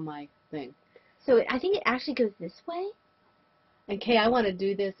those on my thing. So I think it actually goes this way. And Kay, I want to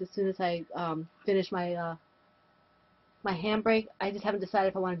do this as soon as I finish my my handbrake. I just haven't decided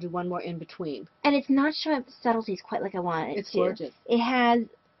if I want to do one more in between. And it's not showing up the subtleties quite like I want it to. It's gorgeous. It has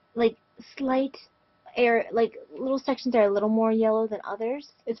like slight... like little sections are a little more yellow than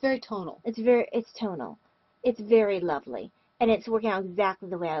others. It's very tonal. It's tonal. It's very lovely, and it's working out exactly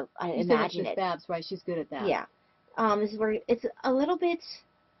the way I imagined it. Miss Babs, right? She's good at that. Yeah. This is where it's a little bit.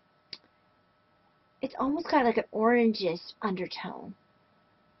 It's almost got like an orangish undertone.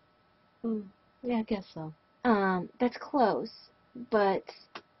 Yeah, I guess so. That's close, but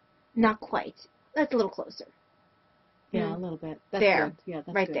not quite. That's a little closer. Yeah, a little bit. That's there. Good. Yeah,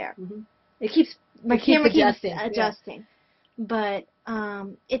 that's right good. there. Mm-hmm. My camera keeps adjusting. adjusting. Yeah. But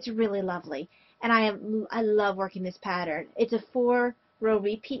it's really lovely. And I love working this pattern. It's a 4-row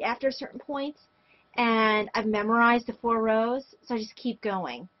repeat after a certain point, and I've memorized the 4 rows, so I just keep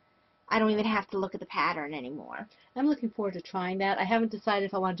going. I don't even have to look at the pattern anymore. I'm looking forward to trying that. I haven't decided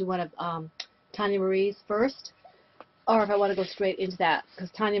if I want to do one of Tanya Marie's first, or if I want to go straight into that,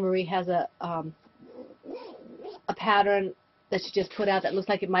 because Tanya Marie has a pattern that she just put out that looks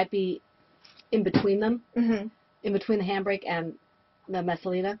like it might be in between them, in between the handbrake and the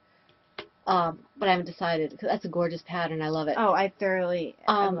Messalina. but I haven't decided. 'Cause that's a gorgeous pattern. I love it. Oh, I thoroughly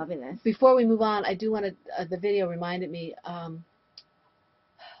am loving this. Before we move on, I do want to. The video reminded me.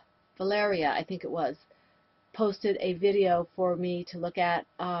 Valeria, I think it was, posted a video for me to look at,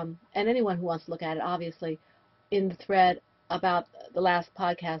 and anyone who wants to look at it, obviously, in the thread about the last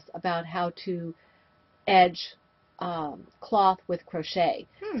podcast about how to edge cloth with crochet.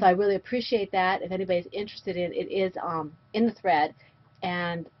 So I really appreciate that. If anybody's interested in it, is in the thread.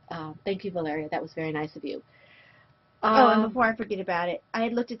 And thank you, Valeria. That was very nice of you. And before I forget about it, I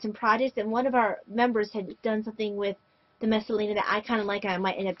had looked at some projects, and one of our members had done something with the Messalina that I kind of like, and I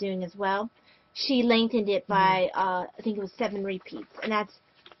might end up doing as well. She lengthened it by, I think it was 7 repeats, and that's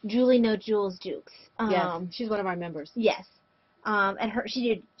Julie No Jules Jukes. Yes, she's one of our members. Yes. And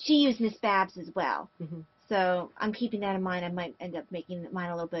she used Miss Babs as well. So I'm keeping that in mind. I might end up making mine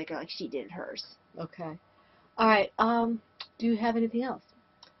a little bigger like she did hers. Okay. All right. Do you have anything else?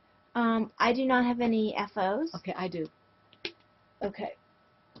 I do not have any FOs. Okay, I do. Okay.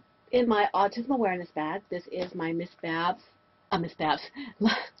 In my autism awareness bag, this is my Miss Babs.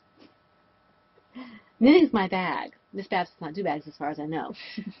 Knitting's my bag. Miss Babs does not do bags as far as I know.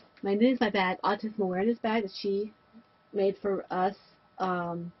 My Knitting's my bag autism awareness bag that she made for us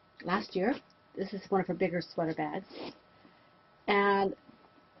last year. This is one of her bigger sweater bags. And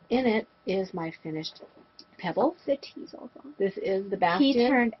in it is my finished pebble. The tea's all gone. This is the Bastion. He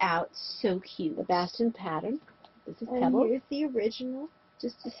turned out so cute. The Bastion pattern. This is and pebble. Here's the original,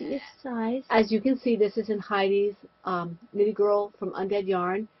 just to see its size. As you can see, this is in Heidi's Knitty Girl from Undead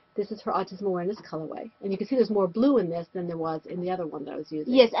Yarn. This is her Autism Awareness colorway. And you can see there's more blue in this than there was in the other one that I was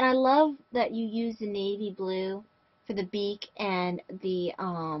using. Yes, and I love that you use the navy blue for the beak and the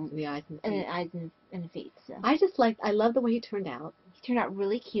eyes and the feet. So. I love the way he turned out. He turned out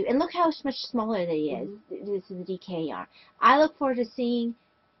really cute. And look how much smaller that he is. This is the DK yarn. I look forward to seeing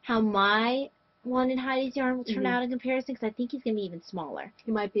how my one in Heidi's yarn will turn out in comparison, because I think he's going to be even smaller.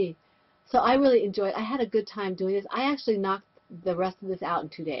 He might be. So I really enjoyed it. I had a good time doing this. I actually knocked the rest of this out in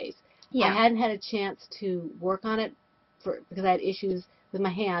 2 days. Yeah. I hadn't had a chance to work on it because I had issues with my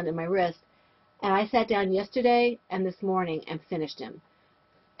hand and my wrist. And I sat down yesterday and this morning and finished him.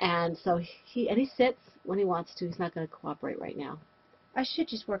 And so he sits when he wants to. He's not going to cooperate right now. I should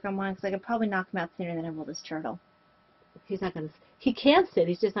just work on mine, because I could probably knock him out sooner than I will this turtle. He's not going to. He can sit.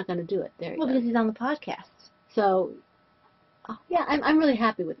 He's just not going to do it. There you go. Well, because he's on the podcast. So, yeah, I'm really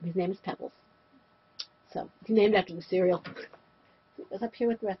happy with him. His name is Pebbles. So he's named after the cereal. He was up here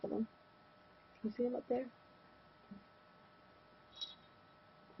with the rest of them. Can you see him up there?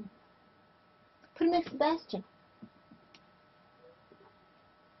 Put him next to Bastion.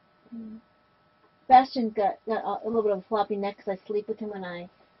 Bastion's got a little bit of a floppy neck because I sleep with him when I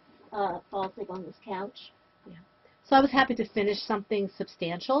fall asleep on this couch. Yeah. So I was happy to finish something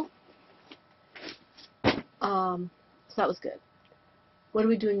substantial. So that was good. What are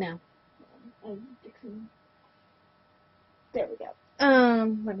we doing now? I'm fixing. There we go.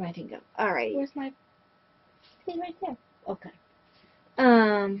 Where'd my thing go? All right. Where's my? He's right there. Okay.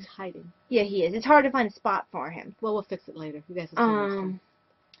 He's hiding. Yeah, he is. It's hard to find a spot for him. Well, we'll fix it later. You guys will see.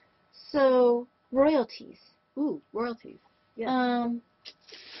 So royalties. Ooh, royalties. Yeah.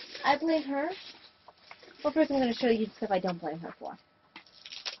 I blame her. Well, first I'm going to show you stuff I don't blame her for.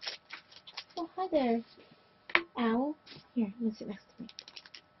 Oh, hi there, owl. Here, let me sit next to me.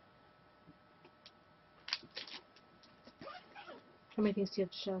 How many things do you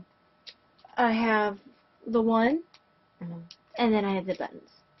have to show? I have the one, and then I have the buttons.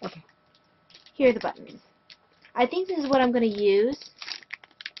 Okay. Here are the buttons. I think this is what I'm going to use.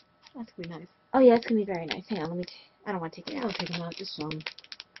 That's going to be nice. Oh, yeah, it's going to be very nice. Hang on, I don't want to take it out. Don't take them out, just show them.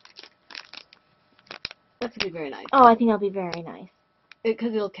 That's going to be very nice. Oh, I think that'll be very nice.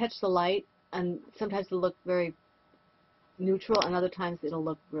 Because it'll catch the light, and sometimes it'll look very neutral, and other times it'll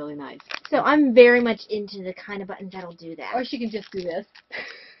look really nice. So I'm very much into the kind of buttons that'll do that. Or she can just do this.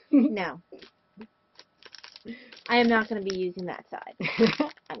 No. I am not going to be using that side.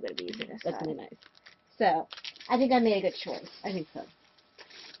 I'm going to be using this side. That's really nice. So, I think I made a good choice. I think so.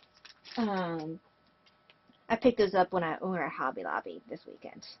 I picked those up when we were at Hobby Lobby this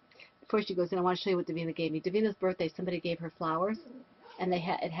weekend. Before she goes in, I want to show you what Davina gave me. Davina's birthday, somebody gave her flowers, and it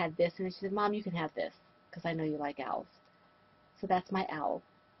had this, and she said, Mom, you can have this, because I know you like owls. So that's my owl,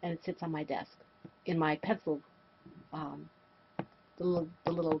 and it sits on my desk in my pencil, the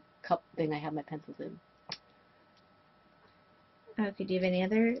little cup thing I have my pencils in. Okay, do you have any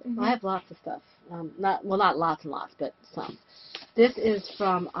other? I have lots of stuff. Not lots and lots, but some. This is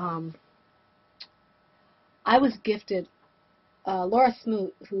from, I was gifted, Laura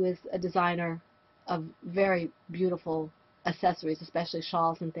Smoot, who is a designer of very beautiful accessories, especially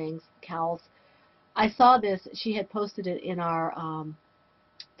shawls and things, cowls. I saw this. She had posted it in our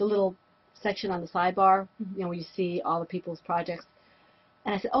the little section on the sidebar, you know, where you see all the people's projects.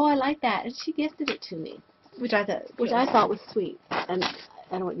 And I said, "Oh, I like that," and she gifted it to me, which I thought was sweet. And I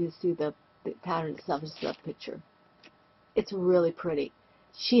don't want you to see the pattern itself, just the picture. It's really pretty.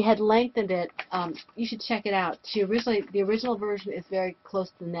 She had lengthened it. You should check it out. The original version is very close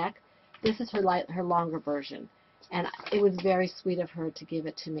to the neck. This is her longer version, and it was very sweet of her to give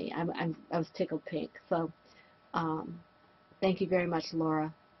it to me. I was tickled pink. So, thank you very much,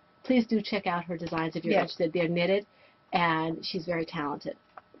 Laura. Please do check out her designs if you're interested. They're knitted, and she's very talented.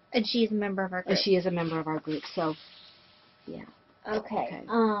 And she is a member of our group. And she is a member of our group. So, yeah. Okay.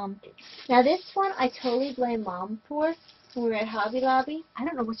 Now this one I totally blame Mom for. We were at Hobby Lobby. I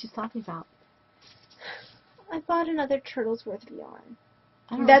don't know what she's talking about. I bought another turtle's worth of yarn.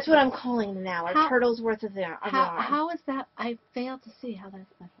 That's what I'm calling them now. A turtle's worth of yarn. How is that? I failed to see how that's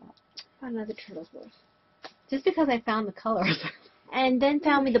my fault. Another turtle's worth. Just because I found the colors. And then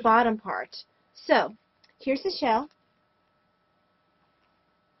found me the bottom part. So, here's the shell.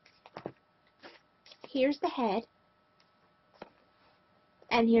 Here's the head.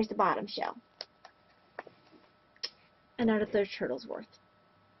 And here's the bottom shell. Another turtle's worth.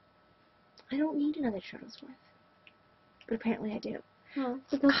 I don't need another turtle's worth. But apparently I do. Oh,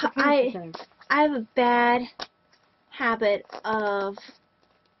 I have a bad habit of...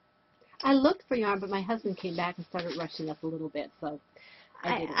 I looked for yarn, but my husband came back and started rushing us a little bit, so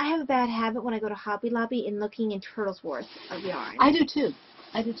I didn't. I have a bad habit when I go to Hobby Lobby in looking in turtle's worth of yarn. I do too.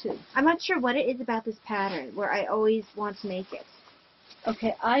 I'm not sure what it is about this pattern where I always want to make it.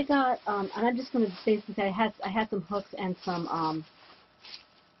 Okay, I got, and I'm just going to basically say I had some hooks and some,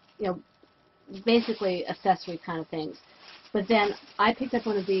 you know, basically accessory kind of things. But then I picked up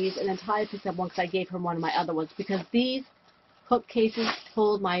one of these, and then Talia picked up one because I gave her one of my other ones, because these hook cases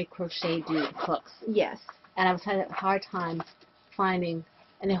hold my crochet dude hooks. Yes. And I was having a hard time finding,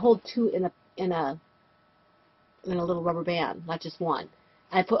 and they hold two in a little rubber band, not just one.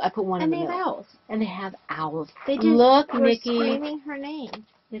 I put one in the middle. And they have owls. And they have owls. They just Look, were Nikki. screaming her name.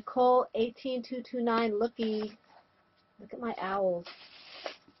 Nicole 18229. Looky. Look at my owls.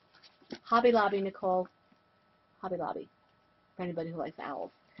 Hobby Lobby, Nicole. Hobby Lobby. For anybody who likes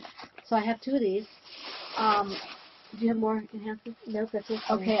owls. So I have two of these. Do you have more enhancements? Nope, that's it.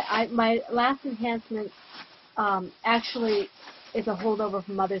 Okay. My last enhancement actually is a holdover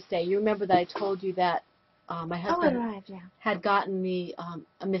from Mother's Day. You remember that I told you that my husband had gotten me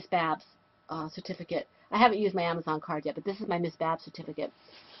a Miss Babs certificate. I haven't used my Amazon card yet, but this is my Miss Babs certificate.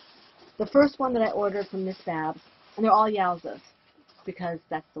 The first one that I ordered from Miss Babs, and they're all Yowzas, because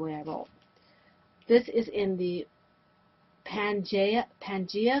that's the way I roll. This is in the Pangea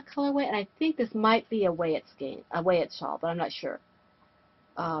colorway, and I think this might be a Way It shawl, but I'm not sure.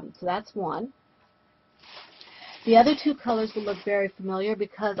 So that's one. The other two colors will look very familiar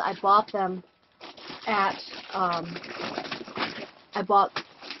because I bought them at, I bought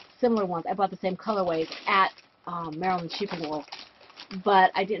similar ones. I bought the same colorways at Maryland Shipping World, but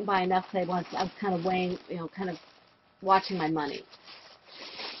I didn't buy enough because I was kind of weighing, you know, kind of watching my money.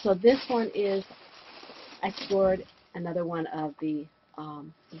 So this one is, I scored another one of the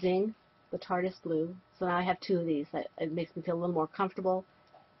Zing, the TARDIS Blue. So now I have two of these. It makes me feel a little more comfortable.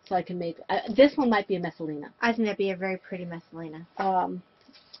 So I can make, this one might be a Messalina. I think that'd be a very pretty Messalina.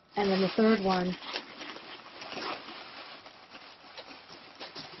 And then the third one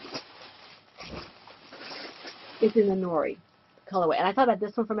is in the Nori colorway. And I thought about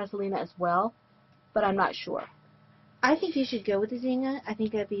this one for Messalina as well, but I'm not sure. I think you should go with the Zinga. I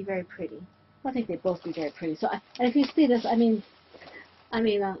think that'd be very pretty. I think they'd both be very pretty. So, and if you see this, I mean,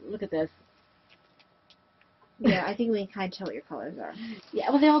 look at this. Yeah, I think we can kind of tell what your colors are.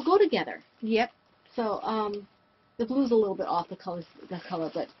 Yeah, well, they all go together. Yep. So, the blue's a little bit off the color,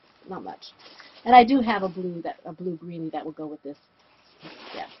 but not much. And I do have a blue greeny that will go with this.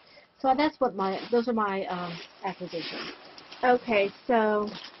 Yeah. So those are my acquisitions. Okay, so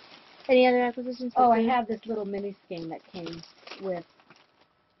any other acquisitions? Oh, I have this little mini skein that came with.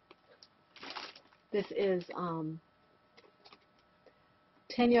 This is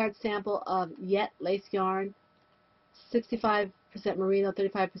 10-yard sample of Yet lace yarn, 65% merino,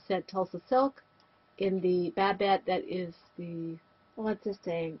 35% Tulsa silk. In the Babette, that is the. Let's just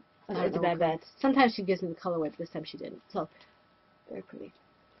say it's a Babette. Sometimes she gives me the colorway, but this time she didn't. So very pretty.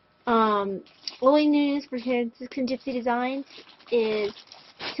 Only news for Franciscan Gypsy Designs is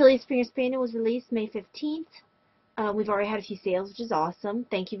Tilly's Springer Spaniel was released May 15th. We've already had a few sales, which is awesome.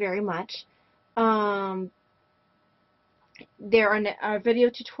 Thank you very much. There are video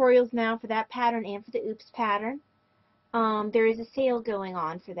tutorials now for that pattern and for the Oops pattern. there is a sale going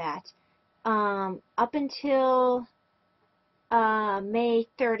on for that. Up until May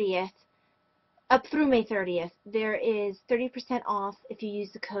 30th, up through May 30th, there is 30% off if you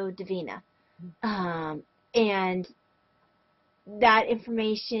use the code Davina. And that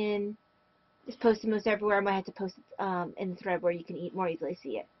information is posted most everywhere. I might have to post it in the thread where you can more easily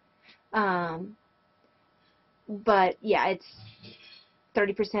see it. But yeah, it's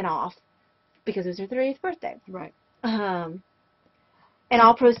 30% off because it was her 30th birthday. Right. And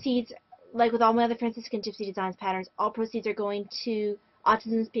all proceeds, like with all my other Franciscan Gypsy Designs patterns, all proceeds are going to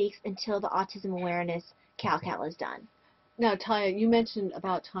Autism Speaks until the Autism Awareness Cal is done. Now, Tanya, you mentioned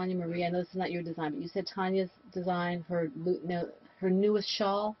about Tanya Marie. I know this is not your design, but you said Tanya's design, her newest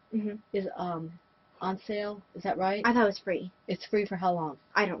shawl is on sale. Is that right? I thought it was free. It's free for how long?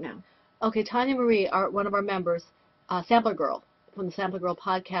 I don't know. Okay, Tanya Marie, one of our members, Sampler Girl from the Sampler Girl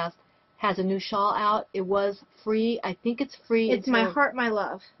podcast, has a new shawl out. It was free. I think it's free. It's My Heart, My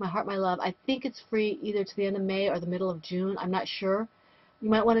Love. My Heart, My Love. I think it's free either to the end of May or the middle of June. I'm not sure.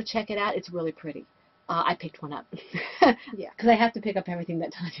 You might want to check it out. It's really pretty. I picked one up. Yeah. Because I have to pick up everything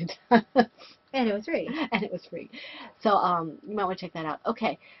that Tanya does. And it was free. And it was free. So you might want to check that out.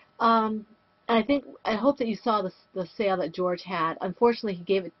 Okay. And I hope that you saw the sale that George had. Unfortunately, he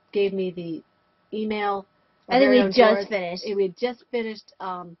gave me the email. I think we just finished. We had just finished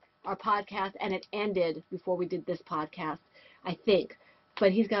our podcast, and it ended before we did this podcast, I think.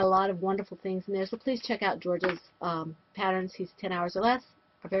 But he's got a lot of wonderful things in there, so please check out George's patterns. He's 10 hours or less.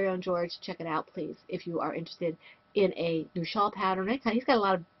 Our very own George. Check it out, please, if you are interested in a new shawl pattern. He's got a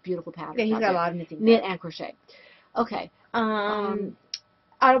lot of beautiful patterns. Yeah, he's got a lot of knit and crochet. Okay.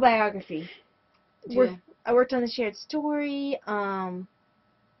 Autobiography. Yeah. I worked on the shared story. Read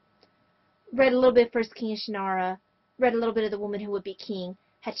a little bit of First King of Shannara. Read a little bit of The Woman Who Would Be King.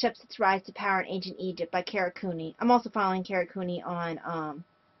 Hatshepsut's Rise to Power in Ancient Egypt by Kara Cooney. I'm also following Kara Cooney on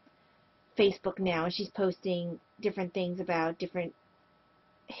Facebook now, and she's posting different things about different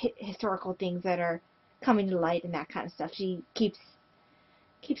historical things that are coming to light and that kind of stuff. She keeps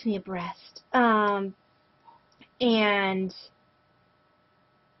me abreast. And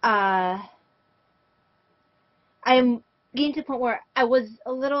I'm getting to the point where I was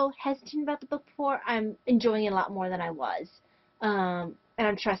a little hesitant about the book before. I'm enjoying it a lot more than I was. And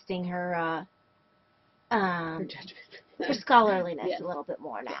I'm trusting her scholarliness Yes. a little bit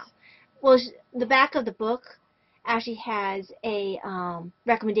more now. Yes. Well, the back of the book actually has a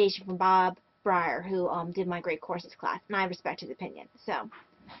recommendation from Bob Breyer, who did my Great Courses class, and I respect his opinion. So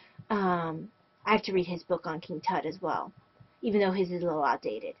I have to read his book on King Tut as well, even though his is a little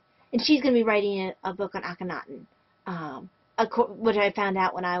outdated. And she's going to be writing a book on Akhenaten, which I found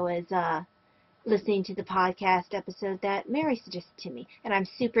out when I was listening to the podcast episode that Mary suggested to me. And I'm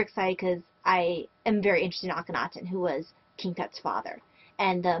super excited because I am very interested in Akhenaten, who was King Tut's father,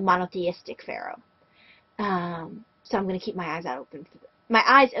 and the monotheistic pharaoh. So I'm going to keep my eyes open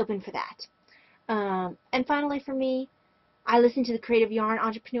for that. And finally, for me, I listened to the Creative Yarn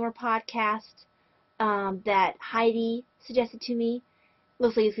Entrepreneur podcast that Heidi suggested to me.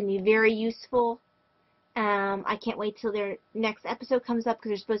 Looks like it's going to be very useful. I can't wait till their next episode comes up because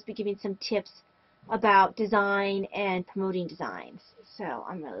they're supposed to be giving some tips about design and promoting designs. So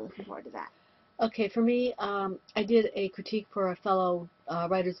I'm really looking forward to that. Okay, for me, I did a critique for a fellow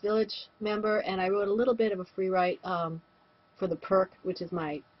Writers Village member, and I wrote a little bit of a free write for the Perk, which is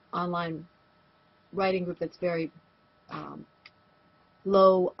my online writing group that's very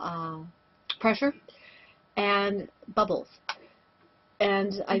low pressure, and Bubbles.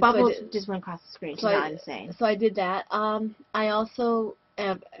 And Bubbles just went across the screen. She's not insane. So I did that. I also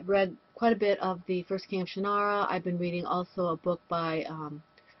have read quite a bit of the First King of Shannara. I've been reading also a book by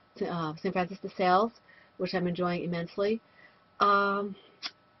St. Francis de Sales, which I'm enjoying immensely. I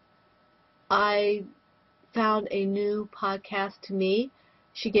found a new podcast to me.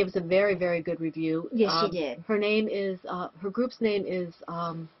 She gave us a very, very good review. Yes, she did. Her name is, her group's name is,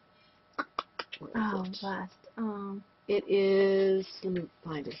 it is, let me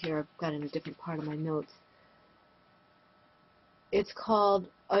find it here. I've got it in a different part of my notes. It's called,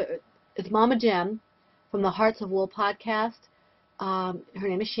 it's Mama Jem from the Hearts of Wool podcast. Her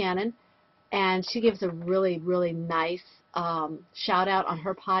name is Shannon, and she gives a really, really nice shout out on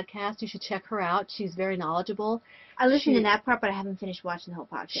her podcast. You should check her out. She's very knowledgeable. I listened to that part, but I haven't finished watching the whole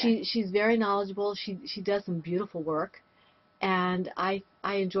podcast. She's very knowledgeable. She does some beautiful work, and I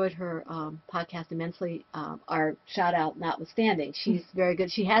enjoyed her podcast immensely. Our shout out notwithstanding, she's very good.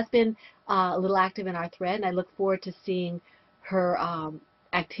 She has been a little active in our thread, and I look forward to seeing her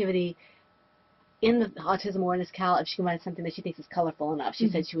activity in the Autism Awareness Cal if she can find something that she thinks is colorful enough. She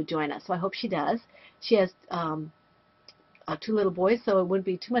said she would join us, so I hope she does. She has two little boys, so it wouldn't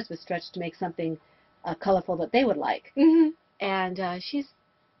be too much of a stretch to make something colorful that they would like. Mm-hmm. And she's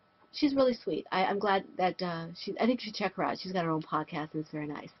really sweet. I'm glad that I think you should check her out. She's got her own podcast, and it's very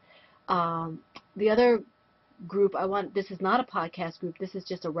nice. The other group this is not a podcast group. This is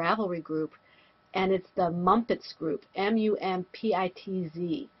just a Ravelry group, and it's the Mumpitz group,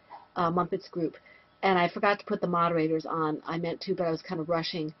 Mumpitz, Mumpitz group. And I forgot to put the moderators on. I meant to, but I was kind of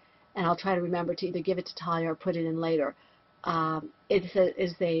rushing, and I'll try to remember to either give it to Talia or put it in later. It's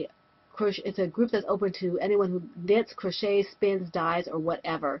a group that's open to anyone who knits, crochets, spins, dyes, or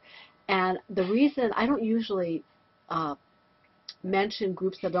whatever. And the reason I don't usually mention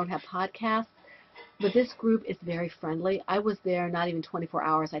groups that don't have podcasts, but this group is very friendly. I was there not even 24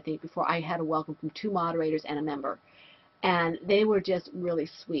 hours, I think, before I had a welcome from 2 moderators and a member. And they were just really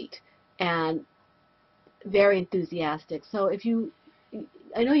sweet and very enthusiastic. So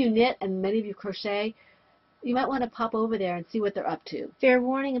I know you knit and many of you crochet, you might want to pop over there and see what they're up to. Fair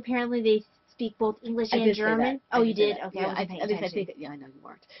warning, apparently they speak both English and German. Oh, you did? Okay, yeah, at least I think, I know you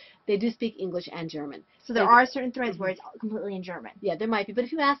weren't. They do speak English and German. So there are certain threads where it's completely in German. Yeah, there might be. But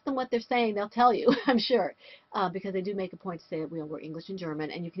if you ask them what they're saying, they'll tell you, I'm sure. Because they do make a point to say that we're English and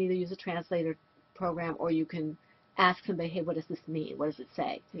German, and you can either use a translator program or you can ask somebody, hey, what does this mean? What does it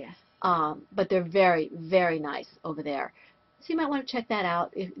say? Yes. But they're very, very nice over there. So you might want to check that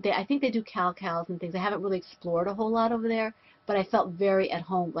out. I think they do cows and things. I haven't really explored a whole lot over there, but I felt very at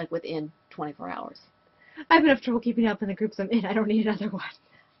home, like within 24 hours. I have enough trouble keeping up in the groups I'm in. I don't need another one.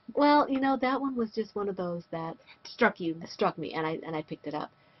 Well, that one was just one of those that struck me, and I picked it up.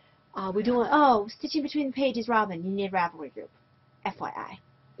 Stitching Between the Pages, Robin. You need a Ravelry group. FYI.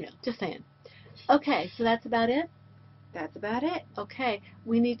 Yeah, just saying. Okay, so that's about it? That's about it. Okay,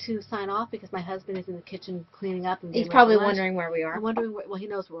 we need to sign off because my husband is in the kitchen cleaning up. And he's probably wondering where we are. I'm wondering well, he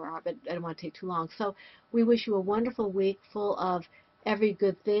knows where we are, but I don't want to take too long. So we wish you a wonderful week full of every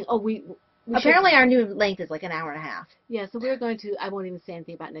good thing. Oh, apparently our new length is like an hour and a half. Yeah, so we're going to, I won't even say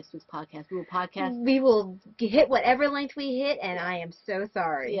anything about next week's podcast. We will hit whatever length we hit, and I am so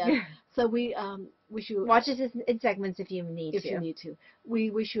sorry. Yeah, so we wish you... Watch us in segments if you need to.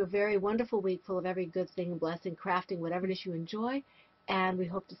 We wish you a very wonderful week full of every good thing, blessing, crafting, whatever it is you enjoy, and we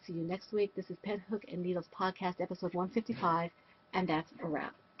hope to see you next week. This is Pen, Hook, and Needles Podcast, episode 155, and that's a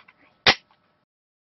wrap.